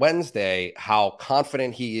on Wednesday, how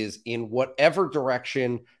confident he is in whatever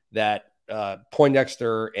direction that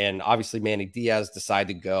Poindexter and obviously Manny Diaz decide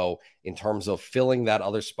to go in terms of filling that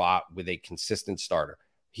other spot with a consistent starter.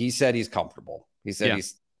 He said he's comfortable. He said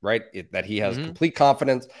he's right, that he has complete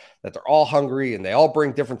confidence that they're all hungry and they all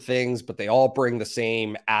bring different things, but they all bring the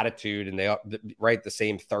same attitude and the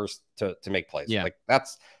same thirst to make plays. Yeah. Like,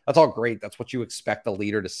 that's all great. That's what you expect a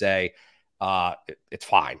leader to say. It's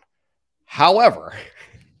fine. However,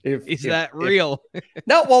 is that real?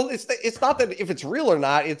 No, well, it's not that if it's real or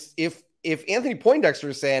not. It's if Anthony Poindexter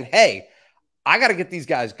is saying, hey, I got to get these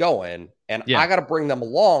guys going and I got to bring them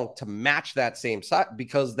along to match that same side,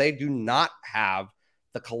 because they do not have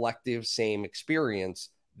the collective same experience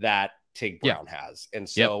that Tig Brown has. And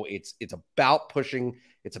so it's about pushing,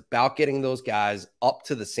 it's about getting those guys up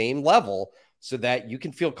to the same level so that you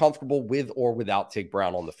can feel comfortable with or without Tig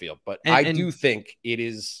Brown on the field. But I do think it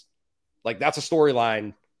is like, that's a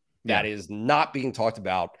storyline that is not being talked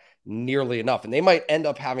about nearly enough. And they might end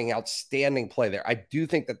up having outstanding play there. I do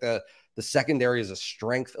think that the secondary is a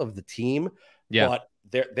strength of the team, but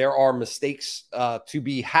there are mistakes to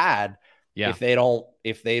be had if they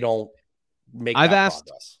don't make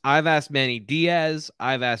progress. I've asked Manny Diaz,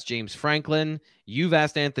 I've asked James Franklin, you've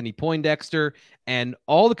asked Anthony Poindexter, and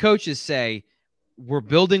all the coaches say we're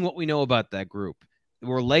building what we know about that group.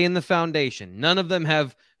 We're laying the foundation. None of them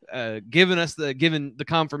have given the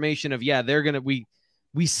confirmation of they're gonna we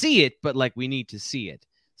see it, but like we need to see it.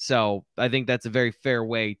 So I think that's a very fair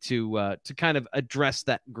way to kind of address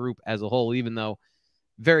that group as a whole, even though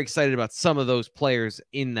very excited about some of those players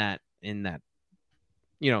in that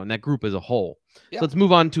group as a whole. So let's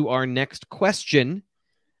move on to our next question.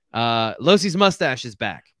 Losi's mustache is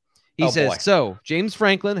back. He says, boy. So James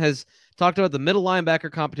Franklin has talked about the middle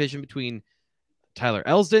linebacker competition between Tyler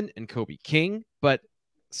Elsdon and Kobe King, but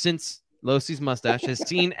since Losi's mustache has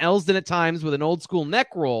seen Elsdon at times with an old school neck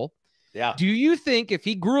roll, do you think if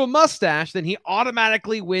he grew a mustache, then he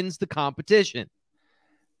automatically wins the competition?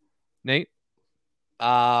 Nate?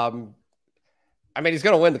 I mean, he's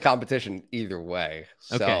going to win the competition either way.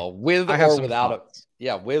 So with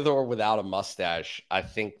or without a mustache, I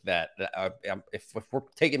think that if we're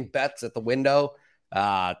taking bets at the window,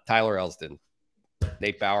 Tyler Elsdon,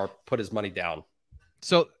 Nate Bauer, put his money down.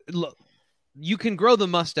 So look, you can grow the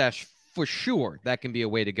mustache for sure that can be a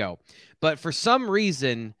way to go. But for some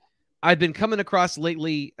reason, I've been coming across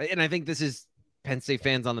lately, and I think this is Penn State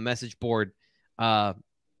fans on the message board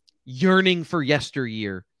yearning for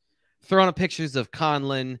yesteryear, throwing up pictures of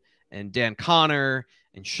Conlon and Dan Connor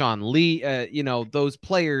and Sean Lee, those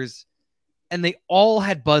players, and they all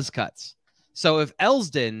had buzz cuts. So if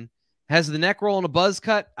Elsdon has the neck roll and a buzz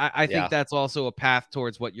cut, I think that's also a path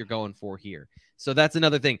towards what you're going for here. So that's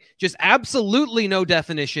another thing. Just absolutely no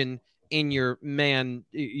definition in your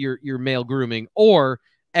male grooming, or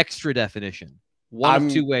extra definition. One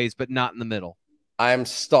of two ways, but not in the middle. I'm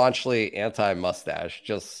staunchly anti-mustache,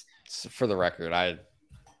 just for the record.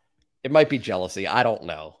 It might be jealousy. I don't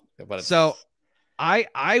know. But so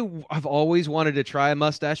I've always wanted to try a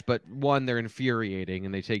mustache, but one, they're infuriating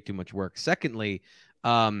and they take too much work. Secondly,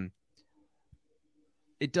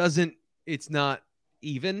 it's not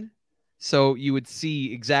even. So you would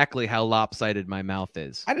see exactly how lopsided my mouth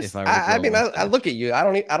is. I look at you. I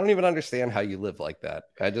don't even understand how you live like that.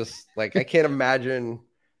 I can't imagine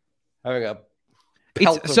having a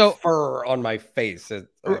pelt of fur on my face.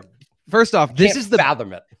 First off, this is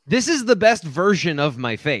the best version of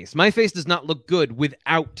my face. My face does not look good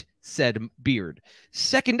without said beard.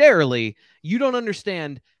 Secondarily, you don't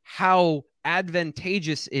understand how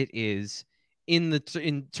advantageous it is in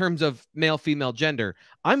terms of male female gender.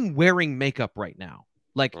 I'm wearing makeup right now.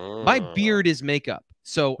 Like, my beard is makeup.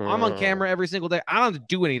 So I'm on camera every single day. I don't have to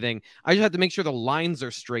do anything. I just have to make sure the lines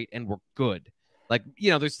are straight and we're good. Like,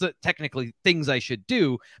 there's technically things I should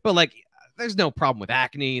do, but like, there's no problem with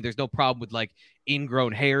acne. There's no problem with like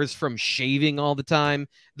ingrown hairs from shaving all the time.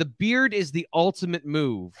 The beard is the ultimate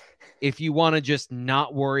move if you want to just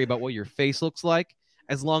not worry about what your face looks like,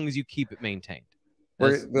 as long as you keep it maintained.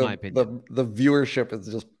 That's my opinion. The viewership is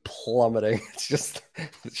just plummeting. It's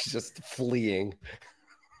just fleeing.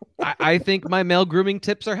 I think my male grooming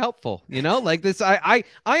tips are helpful. Like this. I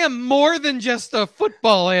am more than just a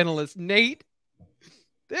football analyst, Nate.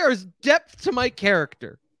 There is depth to my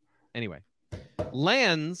character. Anyway,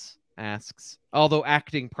 Lanz asks, although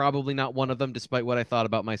acting probably not one of them, despite what I thought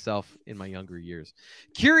about myself in my younger years.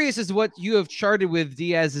 Curious as to what you have charted with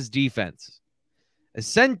Diaz's defense.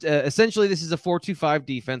 Essentially, this is a 4-2-5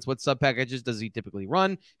 defense. What sub packages does he typically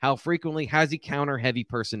run? How frequently has he counter heavy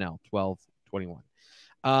personnel?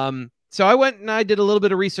 12-21. So I went and I did a little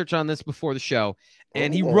bit of research on this before the show,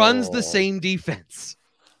 and he runs the same defense.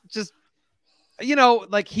 Just,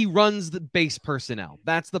 like he runs the base personnel.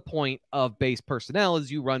 That's the point of base personnel, is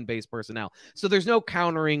you run base personnel. So there's no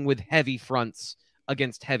countering with heavy fronts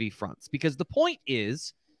against heavy fronts, because the point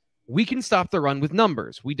is, we can stop the run with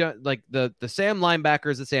numbers. We don't like the Sam linebacker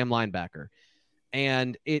is the Sam linebacker,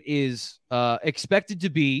 and it is expected to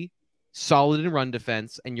be solid in run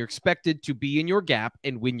defense, and you're expected to be in your gap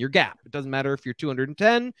and win your gap. It doesn't matter if you're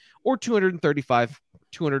 210 or 235,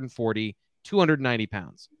 240, 290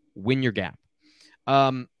 pounds. Win your gap.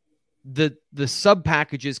 The sub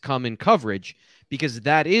packages come in coverage, because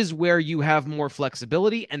that is where you have more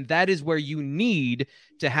flexibility, and that is where you need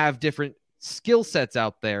to have different skill sets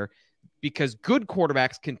out there, because good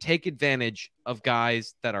quarterbacks can take advantage of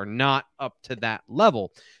guys that are not up to that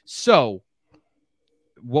level. So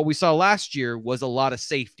what we saw last year was a lot of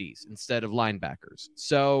safeties instead of linebackers.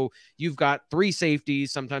 So you've got 3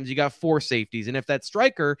 safeties. Sometimes you got 4 safeties. And if that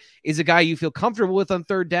striker is a guy you feel comfortable with on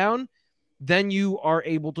third down, then you are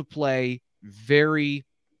able to play very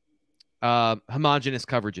homogenous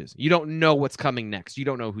coverages. You don't know what's coming next. You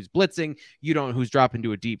don't know who's blitzing. You don't know who's dropping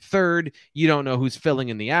to a deep third. You don't know who's filling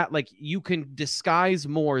in the like, you can disguise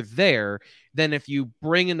more there than if you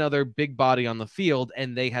bring another big body on the field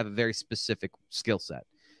and they have a very specific skill set.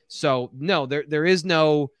 So no, there is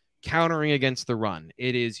no countering against the run.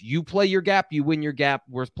 It is, you play your gap, you win your gap.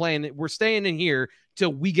 We're staying in here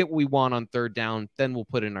till we get what we want on third down. Then we'll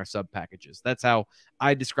put in our sub packages. That's how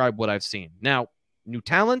I describe what I've seen. Now, new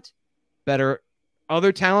talent, better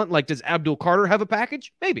other talent. Like, does Abdul Carter have a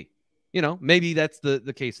package? Maybe, maybe that's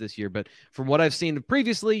the case this year. But from what I've seen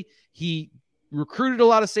previously, he recruited a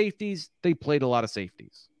lot of safeties. They played a lot of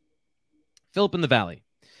safeties. Philip in the Valley.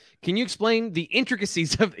 Can you explain the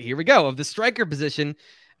intricacies of the striker position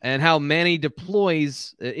and how Manny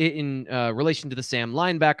deploys in relation to the Sam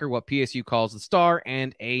linebacker, what PSU calls the star,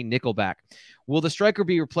 and a nickelback? Will the striker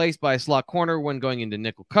be replaced by a slot corner when going into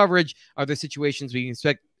nickel coverage? Are there situations we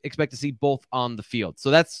can expect to see both on the field?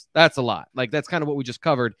 So that's a lot. Like, that's kind of what we just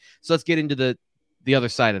covered. So let's get into the other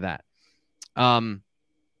side of that.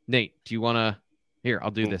 Nate, do you want to? Here,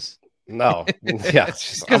 I'll do this. No, yeah,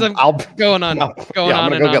 because I'm going on. No. Going I'm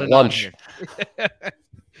on gonna and go on get lunch.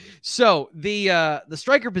 So the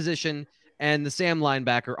striker position and the Sam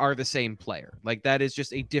linebacker are the same player. Like, that is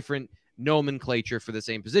just a different nomenclature for the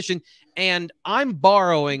same position. And I'm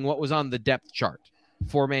borrowing what was on the depth chart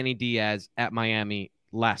for Manny Diaz at Miami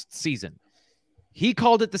last season. He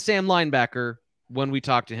called it the Sam linebacker when we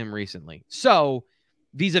talked to him recently. So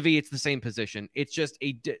vis-a-vis, it's the same position. It's just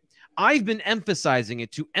I've been emphasizing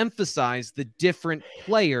it to emphasize the different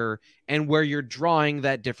player and where you're drawing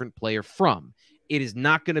that different player from. It is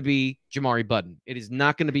not going to be Jamari Button. It is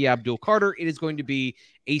not going to be Abdul Carter. It is going to be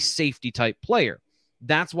a safety type player.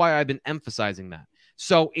 That's why I've been emphasizing that.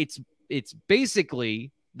 So it's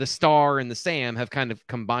basically the Star and the Sam have kind of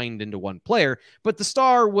combined into one player, but the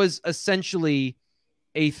Star was essentially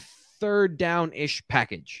a third down-ish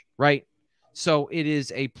package, right? So it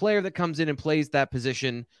is a player that comes in and plays that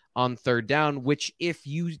position on third down, which if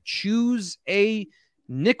you choose a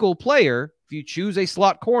nickel player, if you choose a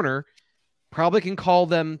slot corner, probably can call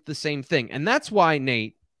them the same thing. And that's why,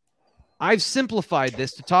 Nate, I've simplified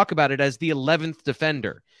this to talk about it as the 11th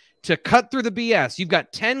defender. To cut through the BS, you've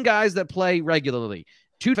got 10 guys that play regularly,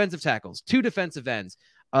 2 defensive tackles, 2 defensive ends,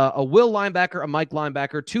 a will linebacker, a Mike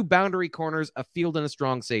linebacker, 2 boundary corners, a field, and a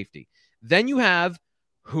strong safety. Then you have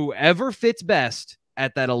whoever fits best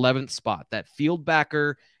at that 11th spot, that field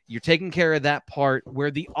backer. You're taking care of that part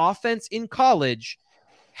where the offense in college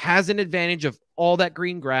has an advantage of all that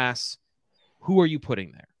green grass. Who are you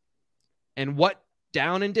putting there? And what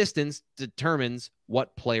down and distance determines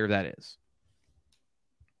what player that is.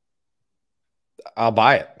 I'll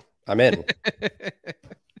buy it. I'm in.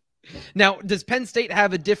 Now, does Penn State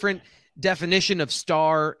have a different definition of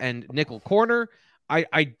star and nickel corner?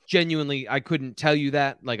 I genuinely, I couldn't tell you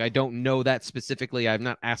that. Like, I don't know that specifically. I've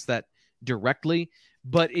not asked that directly,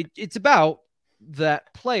 but it's about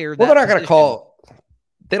that player. Well, they're not going to call,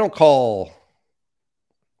 they don't call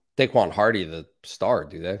Daquan Hardy the star,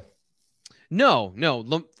 do they? No.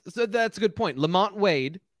 So that's a good point. Lamont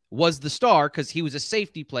Wade was the star because he was a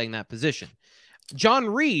safety playing that position. John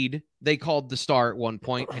Reed, they called the star at one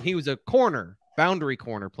point, and he was a corner, boundary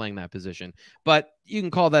corner playing that position. But you can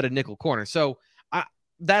call that a nickel corner. So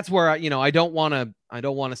that's where I don't want to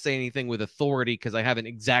say anything with authority because I haven't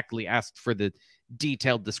exactly asked for the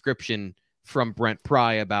detailed description from Brent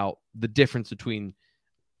Pry about the difference between,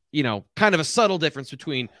 kind of a subtle difference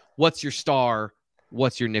between what's your star,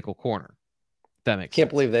 what's your nickel corner. That makes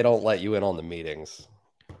sense. Believe they don't let you in on the meetings.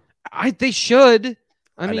 They should.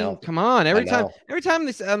 I mean, come on. Every time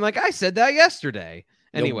they say, I'm like, I said that yesterday.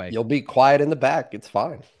 Anyway, you'll be quiet in the back. It's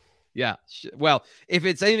fine. Yeah. Well, if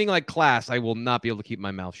it's anything like class, I will not be able to keep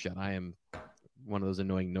my mouth shut. I am one of those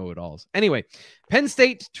annoying know-it-alls. Anyway, Penn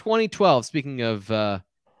State 2012. Speaking of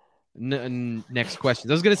next questions,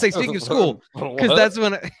 I was going to say speaking of school because that's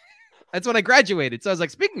when I graduated. So I was like,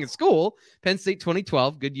 speaking of school, Penn State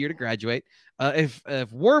 2012, good year to graduate. If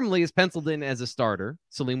Wormley is penciled in as a starter,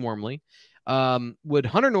 Salim Wormley, would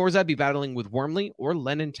Hunter Nourzad be battling with Wormley or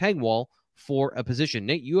Lennon Tangwall for a position?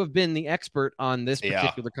 Nate, you have been the expert on this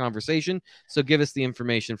particular conversation, so give us the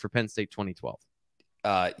information for Penn State 2012.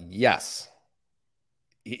 Yes.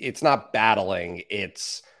 It's not battling.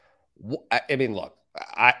 It's, I mean, look,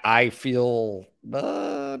 I feel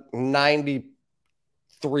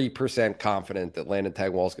 93% confident that Landon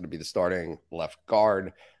Tangwall is going to be the starting left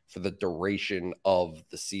guard for the duration of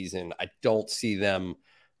the season. I don't see them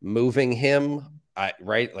moving him,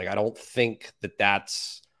 right? Like, I don't think that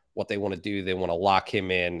that's what they want to do. They want to lock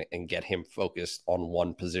him in and get him focused on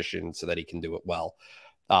one position so that he can do it well.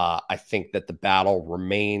 I think that the battle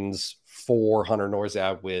remains for Hunter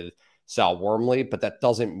Nourzad with Sal Wormley, but that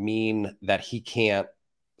doesn't mean that he can't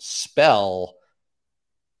spell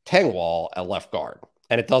Tangwall at left guard.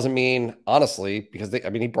 And it doesn't mean, honestly, because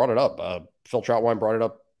he brought it up. Phil Troutwine brought it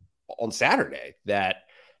up on Saturday that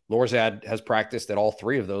Nourzad has practiced at all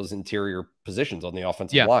 3 of those interior positions on the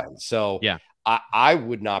offensive line. So I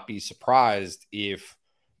would not be surprised if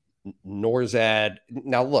Nourzad,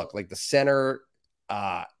 now look, like the center,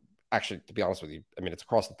 actually, to be honest with you, I mean, it's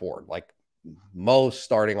across the board. Like most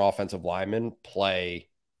starting offensive linemen play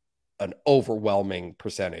an overwhelming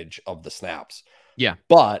percentage of the snaps.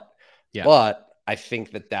 But I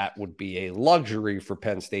think that would be a luxury for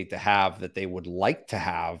Penn State to have, that they would like to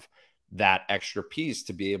have that extra piece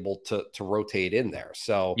to be able to rotate in there.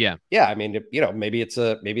 So I mean, maybe it's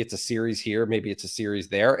a series here, maybe it's a series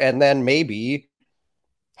there. And then maybe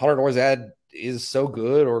Hunter Nourzad is so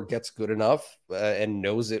good or gets good enough and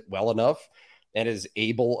knows it well enough and is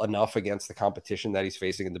able enough against the competition that he's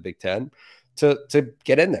facing in the Big Ten to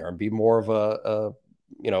get in there and be more of a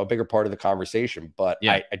bigger part of the conversation. But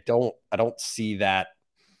I don't see that.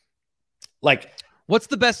 Like, what's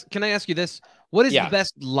the best? Can I ask you this? What is the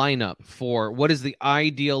best lineup for what is the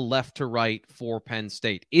ideal left to right for Penn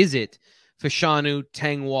State? Is it Fashanu,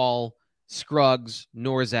 Tangwall, Scruggs,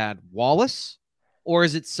 Nourzad, Wallace? Or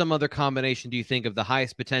is it some other combination, do you think, of the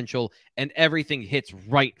highest potential and everything hits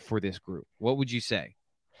right for this group? What would you say?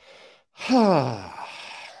 Well,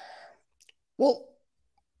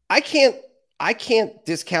 I can't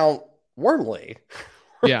discount Wormley.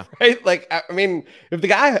 Yeah. Right? Like, I mean, if the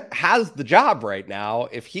guy has the job right now,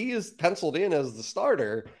 if he is penciled in as the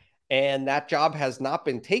starter and that job has not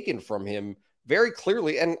been taken from him very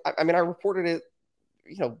clearly, and I mean, I reported it,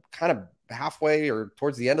 kind of halfway or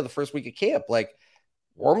towards the end of the first week of camp, like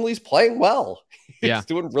Wormley's playing well. He's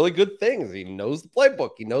doing really good things. He knows the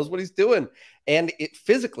playbook. He knows what he's doing. And it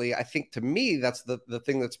physically, I think to me, that's the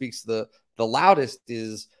thing that speaks the loudest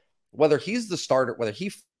is whether he's the starter, whether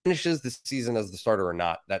he finishes the season as the starter or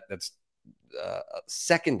not, that's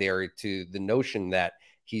secondary to the notion that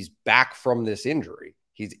he's back from this injury.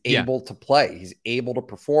 He's able to play. He's able to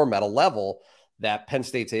perform at a level that Penn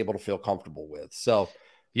State's able to feel comfortable with. So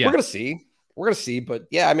we're going to see. We're going to see. But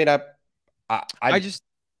yeah, I mean, I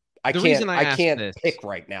can't pick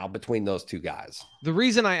right now between those two guys. The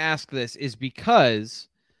reason I ask this is because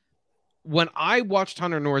when I watched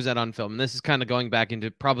Hunter Nourzad on film, and this is kind of going back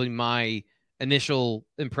into probably my initial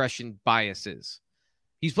impression biases,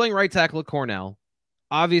 he's playing right tackle at Cornell,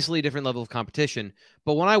 obviously a different level of competition.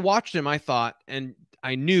 But when I watched him, I thought, and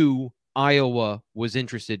I knew Iowa was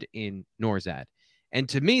interested in Nourzad. And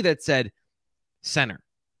to me, that said center,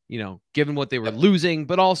 given what they were losing,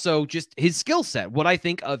 but also just his skill set, what I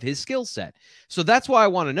think of his skill set. So that's why I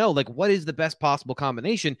want to know, like, what is the best possible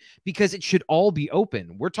combination? Because it should all be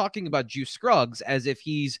open. We're talking about Juice Scruggs as if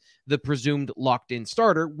he's the presumed locked-in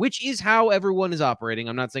starter, which is how everyone is operating.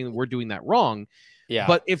 I'm not saying that we're doing that wrong. Yeah.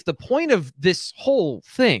 But if the point of this whole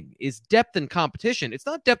thing is depth and competition, it's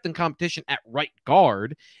not depth and competition at right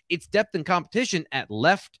guard. It's depth and competition at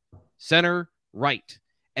left, center, right.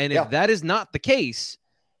 And if that is not the case,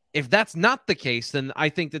 if that's not the case, then I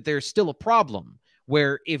think that there's still a problem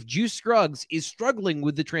where if Juice Scruggs is struggling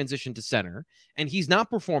with the transition to center and he's not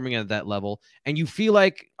performing at that level and you feel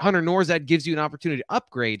like Hunter Nourzad gives you an opportunity to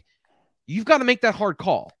upgrade, you've got to make that hard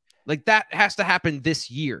call. Like, that has to happen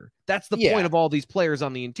this year. That's the point of all these players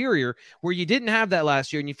on the interior, where you didn't have that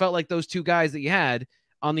last year and you felt like those two guys that you had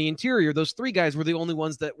on the interior, those three guys were the only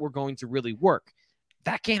ones that were going to really work.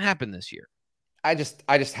 That can't happen this year. I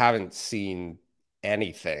just haven't seen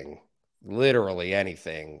anything, literally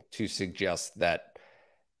anything, to suggest that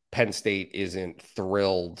Penn State isn't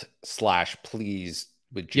thrilled / pleased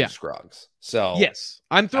with Juice Scruggs. So yes,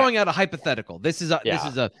 I'm throwing out a hypothetical. This is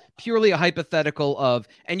a purely a hypothetical of,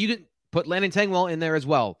 and you didn't put Landon Tengwall in there as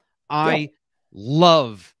well. I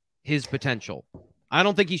love his potential. I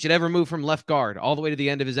don't think he should ever move from left guard all the way to the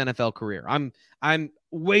end of his NFL career. I'm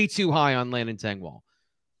way too high on Landon Tengwall.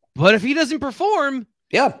 But if he doesn't perform,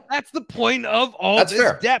 that's the point of all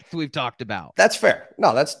this depth we've talked about. That's fair.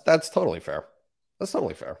 No, that's totally fair. That's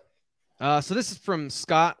totally fair. So this is from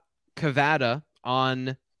Scott Cavada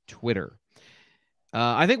on Twitter.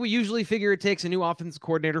 I think we usually figure it takes a new offensive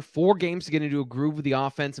coordinator 4 games to get into a groove with the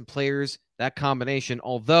offense and players, that combination.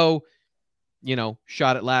 Although,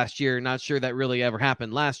 shot it last year, not sure that really ever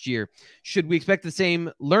happened last year. Should we expect the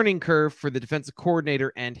same learning curve for the defensive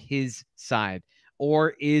coordinator and his side?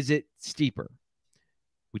 Or is it steeper?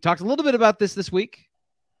 We talked a little bit about this week.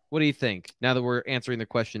 What do you think now that we're answering the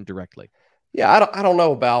question directly? Yeah, I don't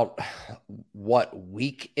know about what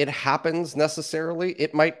week it happens necessarily.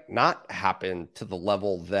 It might not happen to the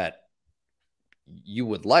level that you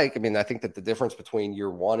would like. I mean, I think that the difference between year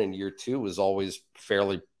 1 and year 2 is always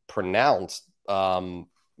fairly pronounced. But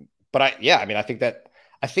I think that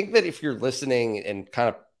if you're listening and kind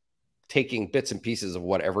of taking bits and pieces of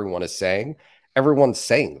what everyone is saying, everyone's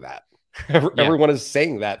saying that. Everyone is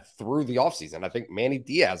saying that through the offseason. I think Manny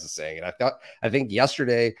Diaz is saying it. I think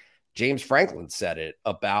yesterday James Franklin said it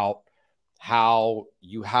about how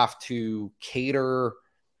you have to cater,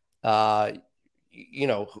 who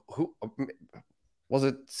was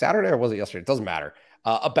it, Saturday or was it yesterday? It doesn't matter.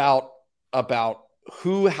 About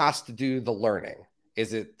who has to do the learning.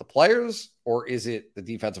 Is it the players or is it the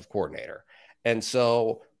defensive coordinator? And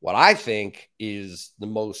so what I think is the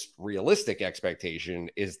most realistic expectation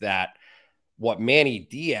is that what Manny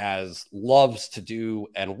Diaz loves to do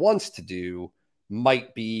and wants to do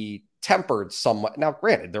might be tempered somewhat. Now,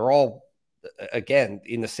 granted, they're all, again,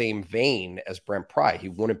 in the same vein as Brent Pry. He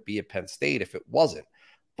wouldn't be at Penn State if it wasn't.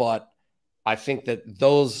 But I think that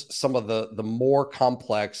some of the more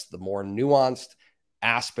complex, the more nuanced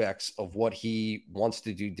aspects of what he wants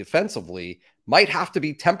to do defensively might have to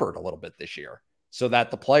be tempered a little bit this year so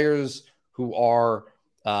that the players who are,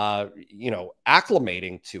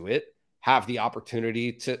 acclimating to it have the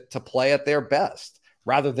opportunity to play at their best.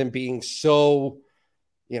 rather than being so,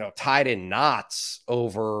 tied in knots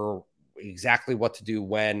over exactly what to do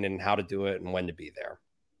when and how to do it and when to be there.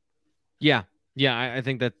 Yeah. Yeah. I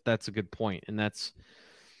think that's a good point. And that's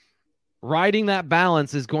riding that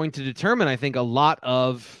balance is going to determine, I think, a lot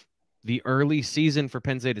of the early season for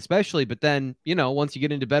Penn State, especially. But then, once you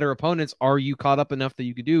get into better opponents, are you caught up enough that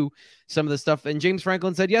you could do some of the stuff? And James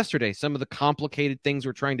Franklin said yesterday, some of the complicated things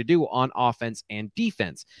we're trying to do on offense and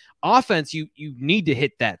defense. Offense, you need to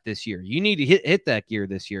hit that this year. You need to hit that gear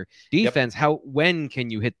this year. Defense, when can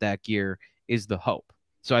you hit that gear is the hope.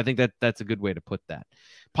 So I think that's a good way to put that.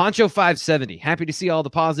 Poncho 570, happy to see all the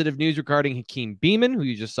positive news regarding Hakeem Beamon, who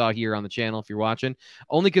you just saw here on the channel if you're watching.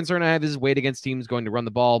 Only concern I have is his weight against teams going to run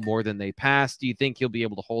the ball more than they pass. Do you think he'll be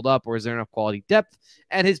able to hold up, or is there enough quality depth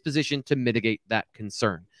at his position to mitigate that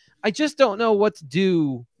concern? I just don't know what to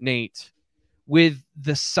do, Nate, with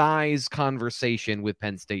the size conversation with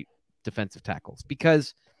Penn State defensive tackles,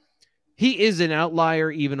 because he is an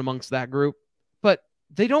outlier even amongst that group, but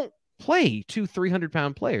they don't play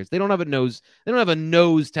 300-pound players. They don't have a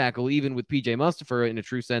nose tackle, even with PJ Mustipher, in a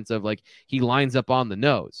true sense of like he lines up on the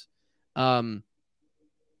nose.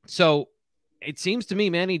 So it seems to me,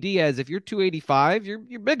 Manny Diaz, if you're 285, you're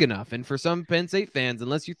big enough. And for some Penn State fans,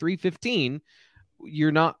 unless you're 315,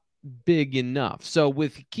 you're not big enough. So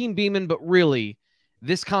with Hakeem Beamon, but really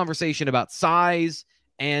this conversation about size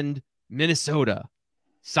and Minnesota,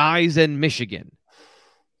 size and Michigan,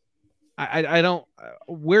 I don't.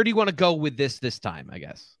 Where do you want to go with this time? I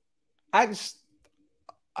guess. I just.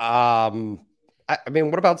 I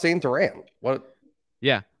mean, what about Zane Duran? What?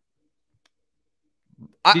 Yeah.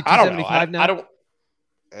 I don't know. I don't.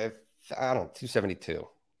 272.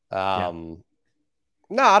 No,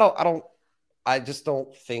 I don't. I just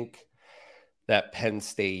don't think that Penn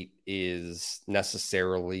State is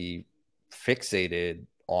necessarily fixated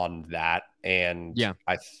on that, and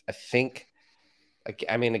I think.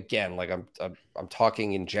 I mean, again, like I'm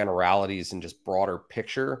talking in generalities and just broader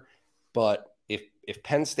picture, but if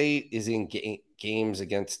Penn State is in games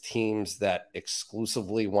against teams that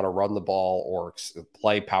exclusively want to run the ball or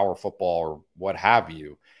play power football or what have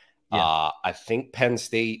you, I think Penn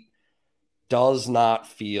State does not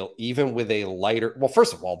feel, even with a lighter. Well,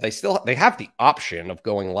 first of all, they have the option of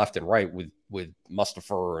going left and right with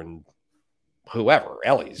Mustipher and whoever,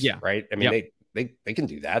 Ellie's, right? I mean, they can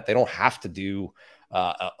do that. They don't have to do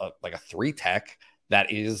like a 3-tech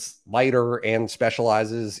that is lighter and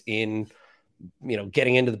specializes in,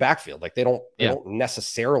 getting into the backfield. Like they don't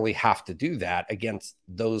necessarily have to do that against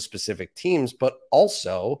those specific teams, but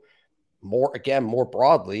also more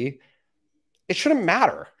broadly, it shouldn't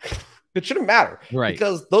matter. It shouldn't matter, right?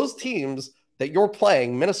 Because those teams that you're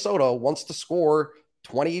playing, Minnesota wants to score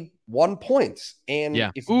 21 points. And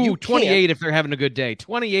if 28 if they're having a good day.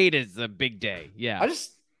 28 is a big day. Yeah.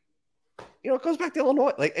 It goes back to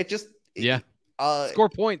Illinois. Like it just score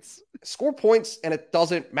points. Score points, and it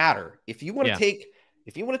doesn't matter. If you want to take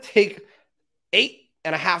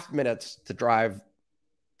 8.5 minutes to drive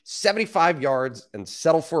 75 yards and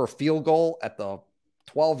settle for a field goal at the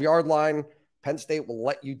 12-yard line, Penn State will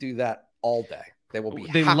let you do that all day. They will be.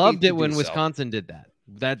 They loved it when Wisconsin did that.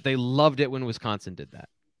 They loved it when Wisconsin did that.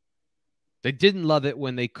 They didn't love it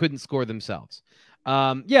when they couldn't score themselves.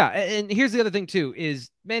 And here's the other thing too,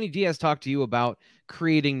 is Manny Diaz talked to you about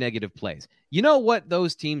creating negative plays. You know what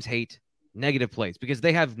those teams hate? Negative plays, because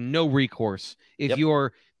they have no recourse if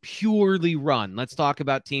you're purely run. Let's talk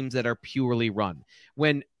about teams that are purely run.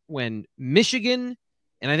 When Michigan,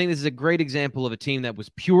 and I think this is a great example of a team that was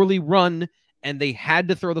purely run and they had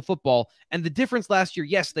to throw the football. And the difference last year,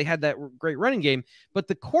 yes, they had that great running game, but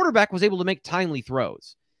the quarterback was able to make timely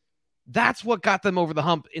throws. That's what got them over the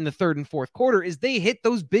hump in the third and fourth quarter, is they hit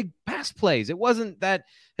those big pass plays. It wasn't that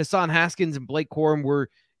Hassan Haskins and Blake Corum were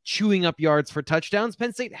chewing up yards for touchdowns.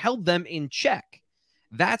 Penn State held them in check.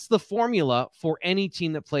 That's the formula for any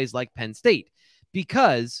team that plays like Penn State,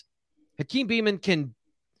 because Hakeem Beamon can,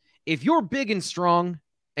 if you're big and strong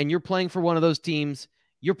and you're playing for one of those teams,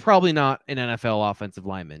 you're probably not an NFL offensive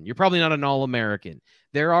lineman. You're probably not an All-American.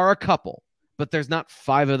 There are a couple, but there's not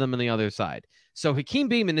 5 of them on the other side. So Hakeem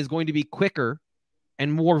Beamon is going to be quicker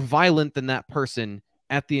and more violent than that person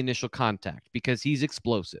at the initial contact because he's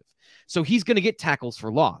explosive. So he's going to get tackles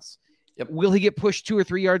for loss. Will he get pushed 2 or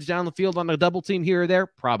 3 yards down the field on a double team here or there?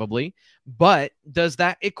 Probably. But does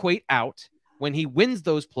that equate out when he wins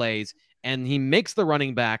those plays and he makes the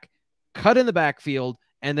running back cut in the backfield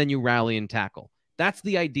and then you rally and tackle? That's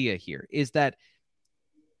the idea here, is that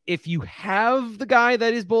if you have the guy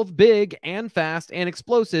that is both big and fast and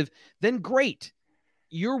explosive, then great.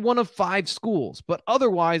 You're one of 5 schools. But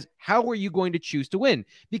otherwise, how are you going to choose to win?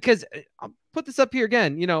 Because put this up here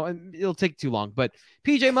again. You know, it'll take too long, but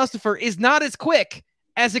PJ Mustipher is not as quick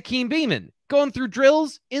as Akeem Beeman going through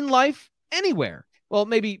drills in life anywhere. Well,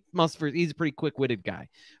 maybe Mustipher, he's a pretty quick-witted guy,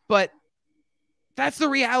 but that's the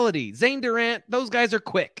reality. Zane Durant, those guys are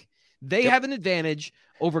quick. They have an advantage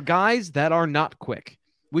over guys that are not quick,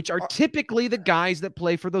 which are typically the guys that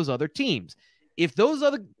play for those other teams. If those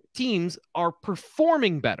other teams are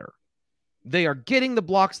performing better, they are getting the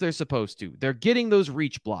blocks they're supposed to. They're getting those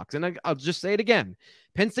reach blocks. And I'll just say it again.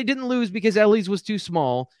 Penn State didn't lose because Ellie's was too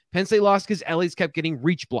small. Penn State lost because Ellie's kept getting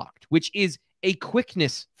reach blocked, which is a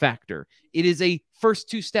quickness factor. It is a first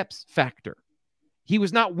two steps factor. He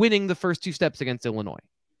was not winning the first two steps against Illinois.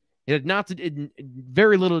 It had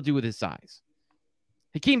very little to do with his size.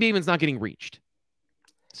 Hakeem Beeman's not getting reached.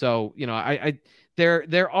 So, you know,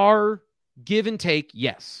 there are give and take,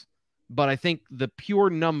 yes. But I think the pure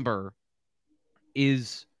number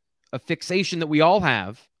is a fixation that we all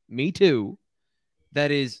have, me too,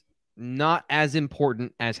 that is not as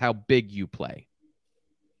important as how big you play.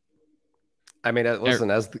 I mean,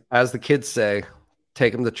 listen, as the kids say,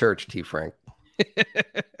 take them to church, T-Frank.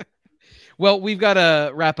 Well, we've got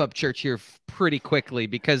to wrap up church here pretty quickly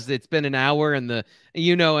because it's been an hour, and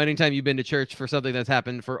anytime you've been to church for something that's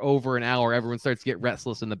happened for over an hour, everyone starts to get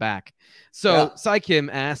restless in the back. So Psykim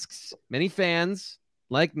asks, many fans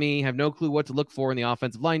like me have no clue what to look for in the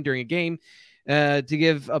offensive line during a game to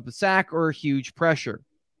give up a sack or huge pressure.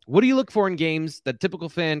 What do you look for in games that a typical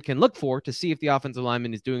fan can look for to see if the offensive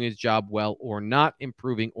lineman is doing his job well or not,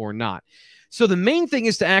 improving or not? So the main thing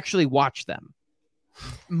is to actually watch them.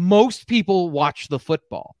 Most people watch the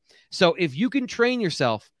football. So if you can train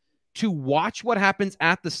yourself to watch what happens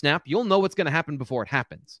at the snap, you'll know what's going to happen before it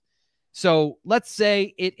happens. So let's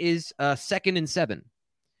say it is 2nd and 7.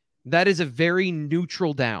 That is a very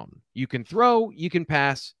neutral down. You can throw, you can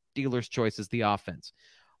pass. Dealer's choice is the offense.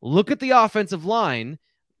 Look at the offensive line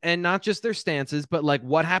and not just their stances, but like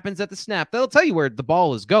what happens at the snap. That'll tell you where the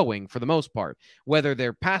ball is going for the most part, whether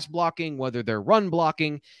they're pass blocking, whether they're run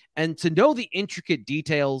blocking. And to know the intricate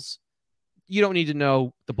details, you don't need to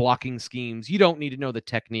know the blocking schemes. You don't need to know the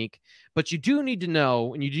technique, but you do need to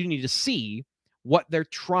know, and you do need to see what they're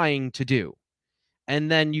trying to do. And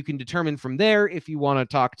then you can determine from there if you want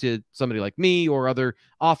to talk to somebody like me or other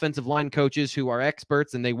offensive line coaches who are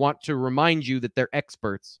experts and they want to remind you that they're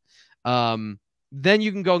experts. Then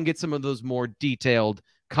you can go and get some of those more detailed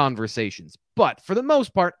conversations. But for the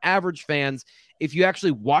most part, average fans, if you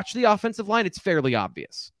actually watch the offensive line, it's fairly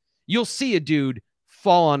obvious. You'll see a dude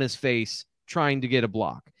fall on his face trying to get a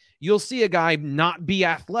block. You'll see a guy not be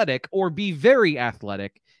athletic or be very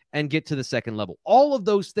athletic and get to the second level. All of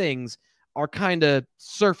those things are kind of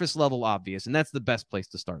surface level obvious, and that's the best place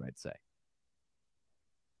to start, I'd say.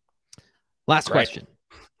 Last question.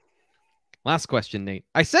 Last question, Nate.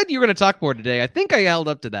 I said you were going to talk more today. I think I held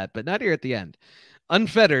up to that, but not here at the end.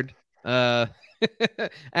 Unfettered asked,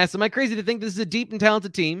 am I crazy to think this is a deep and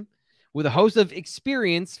talented team with a host of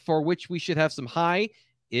experience for which we should have some high,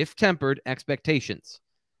 if tempered, expectations?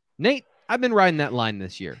 Nate, I've been riding that line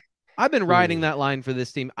this year. I've been riding that line for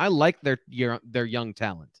this team. I like their young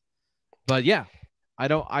talent. But yeah,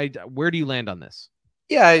 where do you land on this?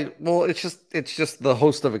 Yeah, well, it's just the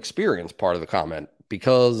host of experience part of the comment,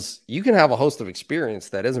 because you can have a host of experience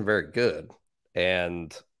that isn't very good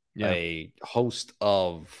and a host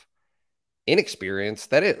of inexperience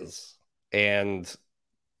that is. And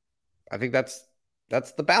I think that's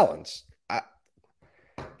the balance.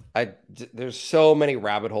 There's so many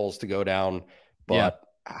rabbit holes to go down, but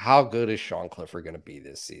how good is Sean Clifford going to be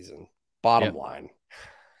this season? Bottom line,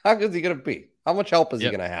 how good is he going to be? How much help is he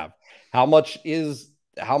going to have? How much is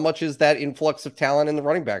that influx of talent in the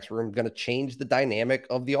running backs room going to change the dynamic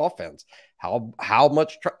of the offense? How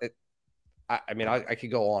much? I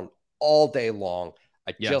could go on all day long.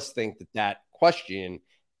 I just think that question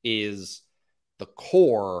is the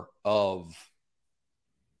core of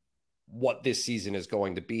what this season is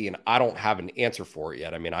going to be, and I don't have an answer for it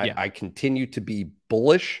yet. I mean, I continue to be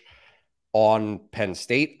bullish on Penn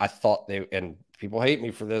State. I thought and people hate me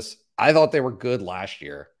for this, I thought they were good last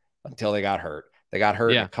year until they got hurt. They got hurt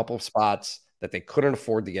in a couple of spots that they couldn't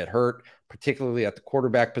afford to get hurt, particularly at the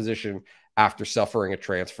quarterback position after suffering a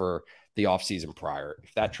transfer the offseason prior.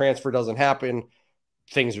 If that transfer doesn't happen,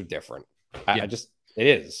 things are different. It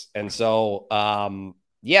is. And so,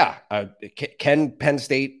 can Penn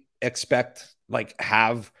State expect,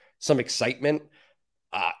 have some excitement?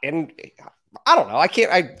 And I don't know.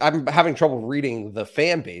 I'm having trouble reading the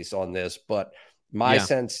fan base on this, but my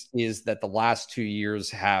sense is that the last 2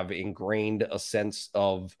 years have ingrained a sense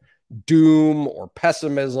of doom or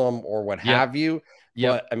pessimism or what have you.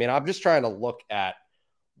 But I mean, I'm just trying to look at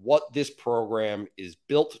what this program is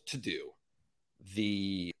built to do,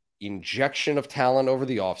 the injection of talent over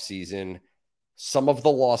the offseason, some of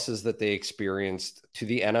the losses that they experienced to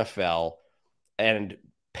the NFL, and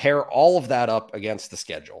pair all of that up against the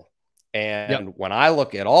schedule. And when I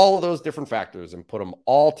look at all of those different factors and put them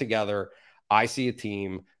all together, I see a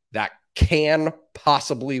team that can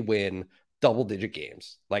possibly win double-digit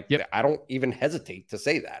games. Like, I don't even hesitate to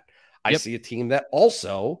say that. I see a team that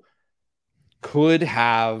also could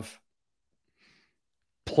have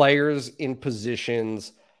players in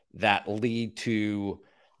positions that lead to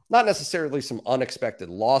not necessarily some unexpected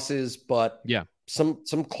losses, but some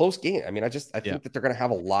close games. I mean, I think that they're going to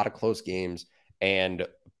have a lot of close games, and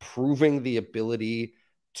proving the ability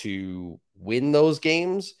to win those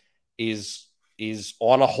games is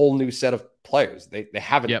on a whole new set of players. They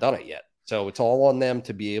haven't done it yet. So it's all on them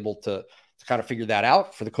to be able to kind of figure that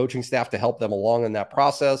out, for the coaching staff to help them along in that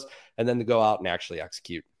process, and then to go out and actually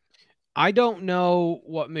execute. I don't know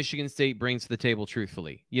what Michigan State brings to the table,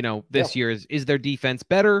 truthfully. This year is their defense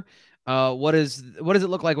better? What does it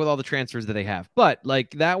look like with all the transfers that they have? But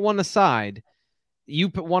like, that one aside, you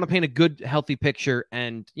want to paint a good, healthy picture.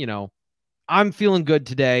 And, I'm feeling good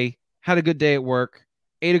today. Had a good day at work,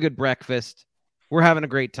 ate a good breakfast. We're having a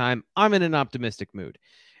great time. I'm in an optimistic mood.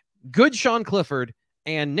 Good Sean Clifford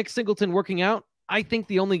and Nick Singleton working out. I think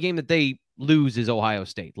the only game that they lose is Ohio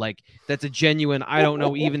State. Like, that's a genuine, I don't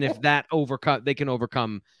know even if that they can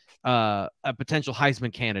overcome a potential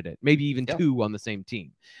Heisman candidate, maybe even two on the same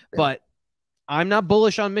team. But I'm not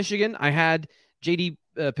bullish on Michigan. I had JD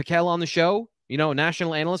Pickell on the show, a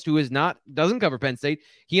national analyst who doesn't cover Penn State.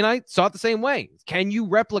 He and I saw it the same way. Can you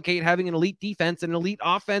replicate having an elite defense and an elite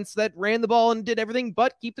offense that ran the ball and did everything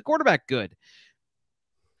but keep the quarterback good?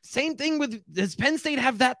 Same thing does Penn State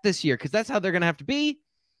have that this year? Because that's how they're going to have to be.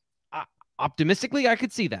 Optimistically, I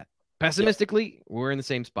could see that. Pessimistically, we're in the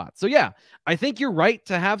same spot. So yeah, I think you're right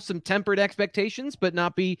to have some tempered expectations, but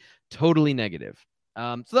not be totally negative.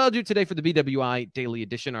 So that'll do today for the BWI Daily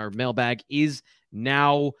Edition. Our mailbag is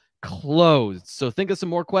now closed. So think of some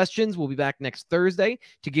more questions. We'll be back next Thursday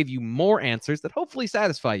to give you more answers that hopefully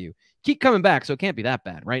satisfy you. Keep coming back, so it can't be that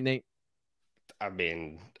bad, right, Nate? I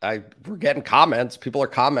mean, we're getting comments. People are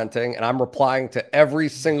commenting, and I'm replying to every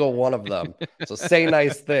single one of them. So say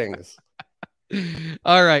nice things.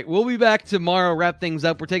 All right, we'll be back tomorrow. Wrap things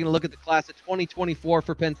up. We're taking a look at the class of 2024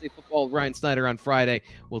 for Penn State football. Ryan Snyder on Friday.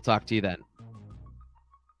 We'll talk to you then.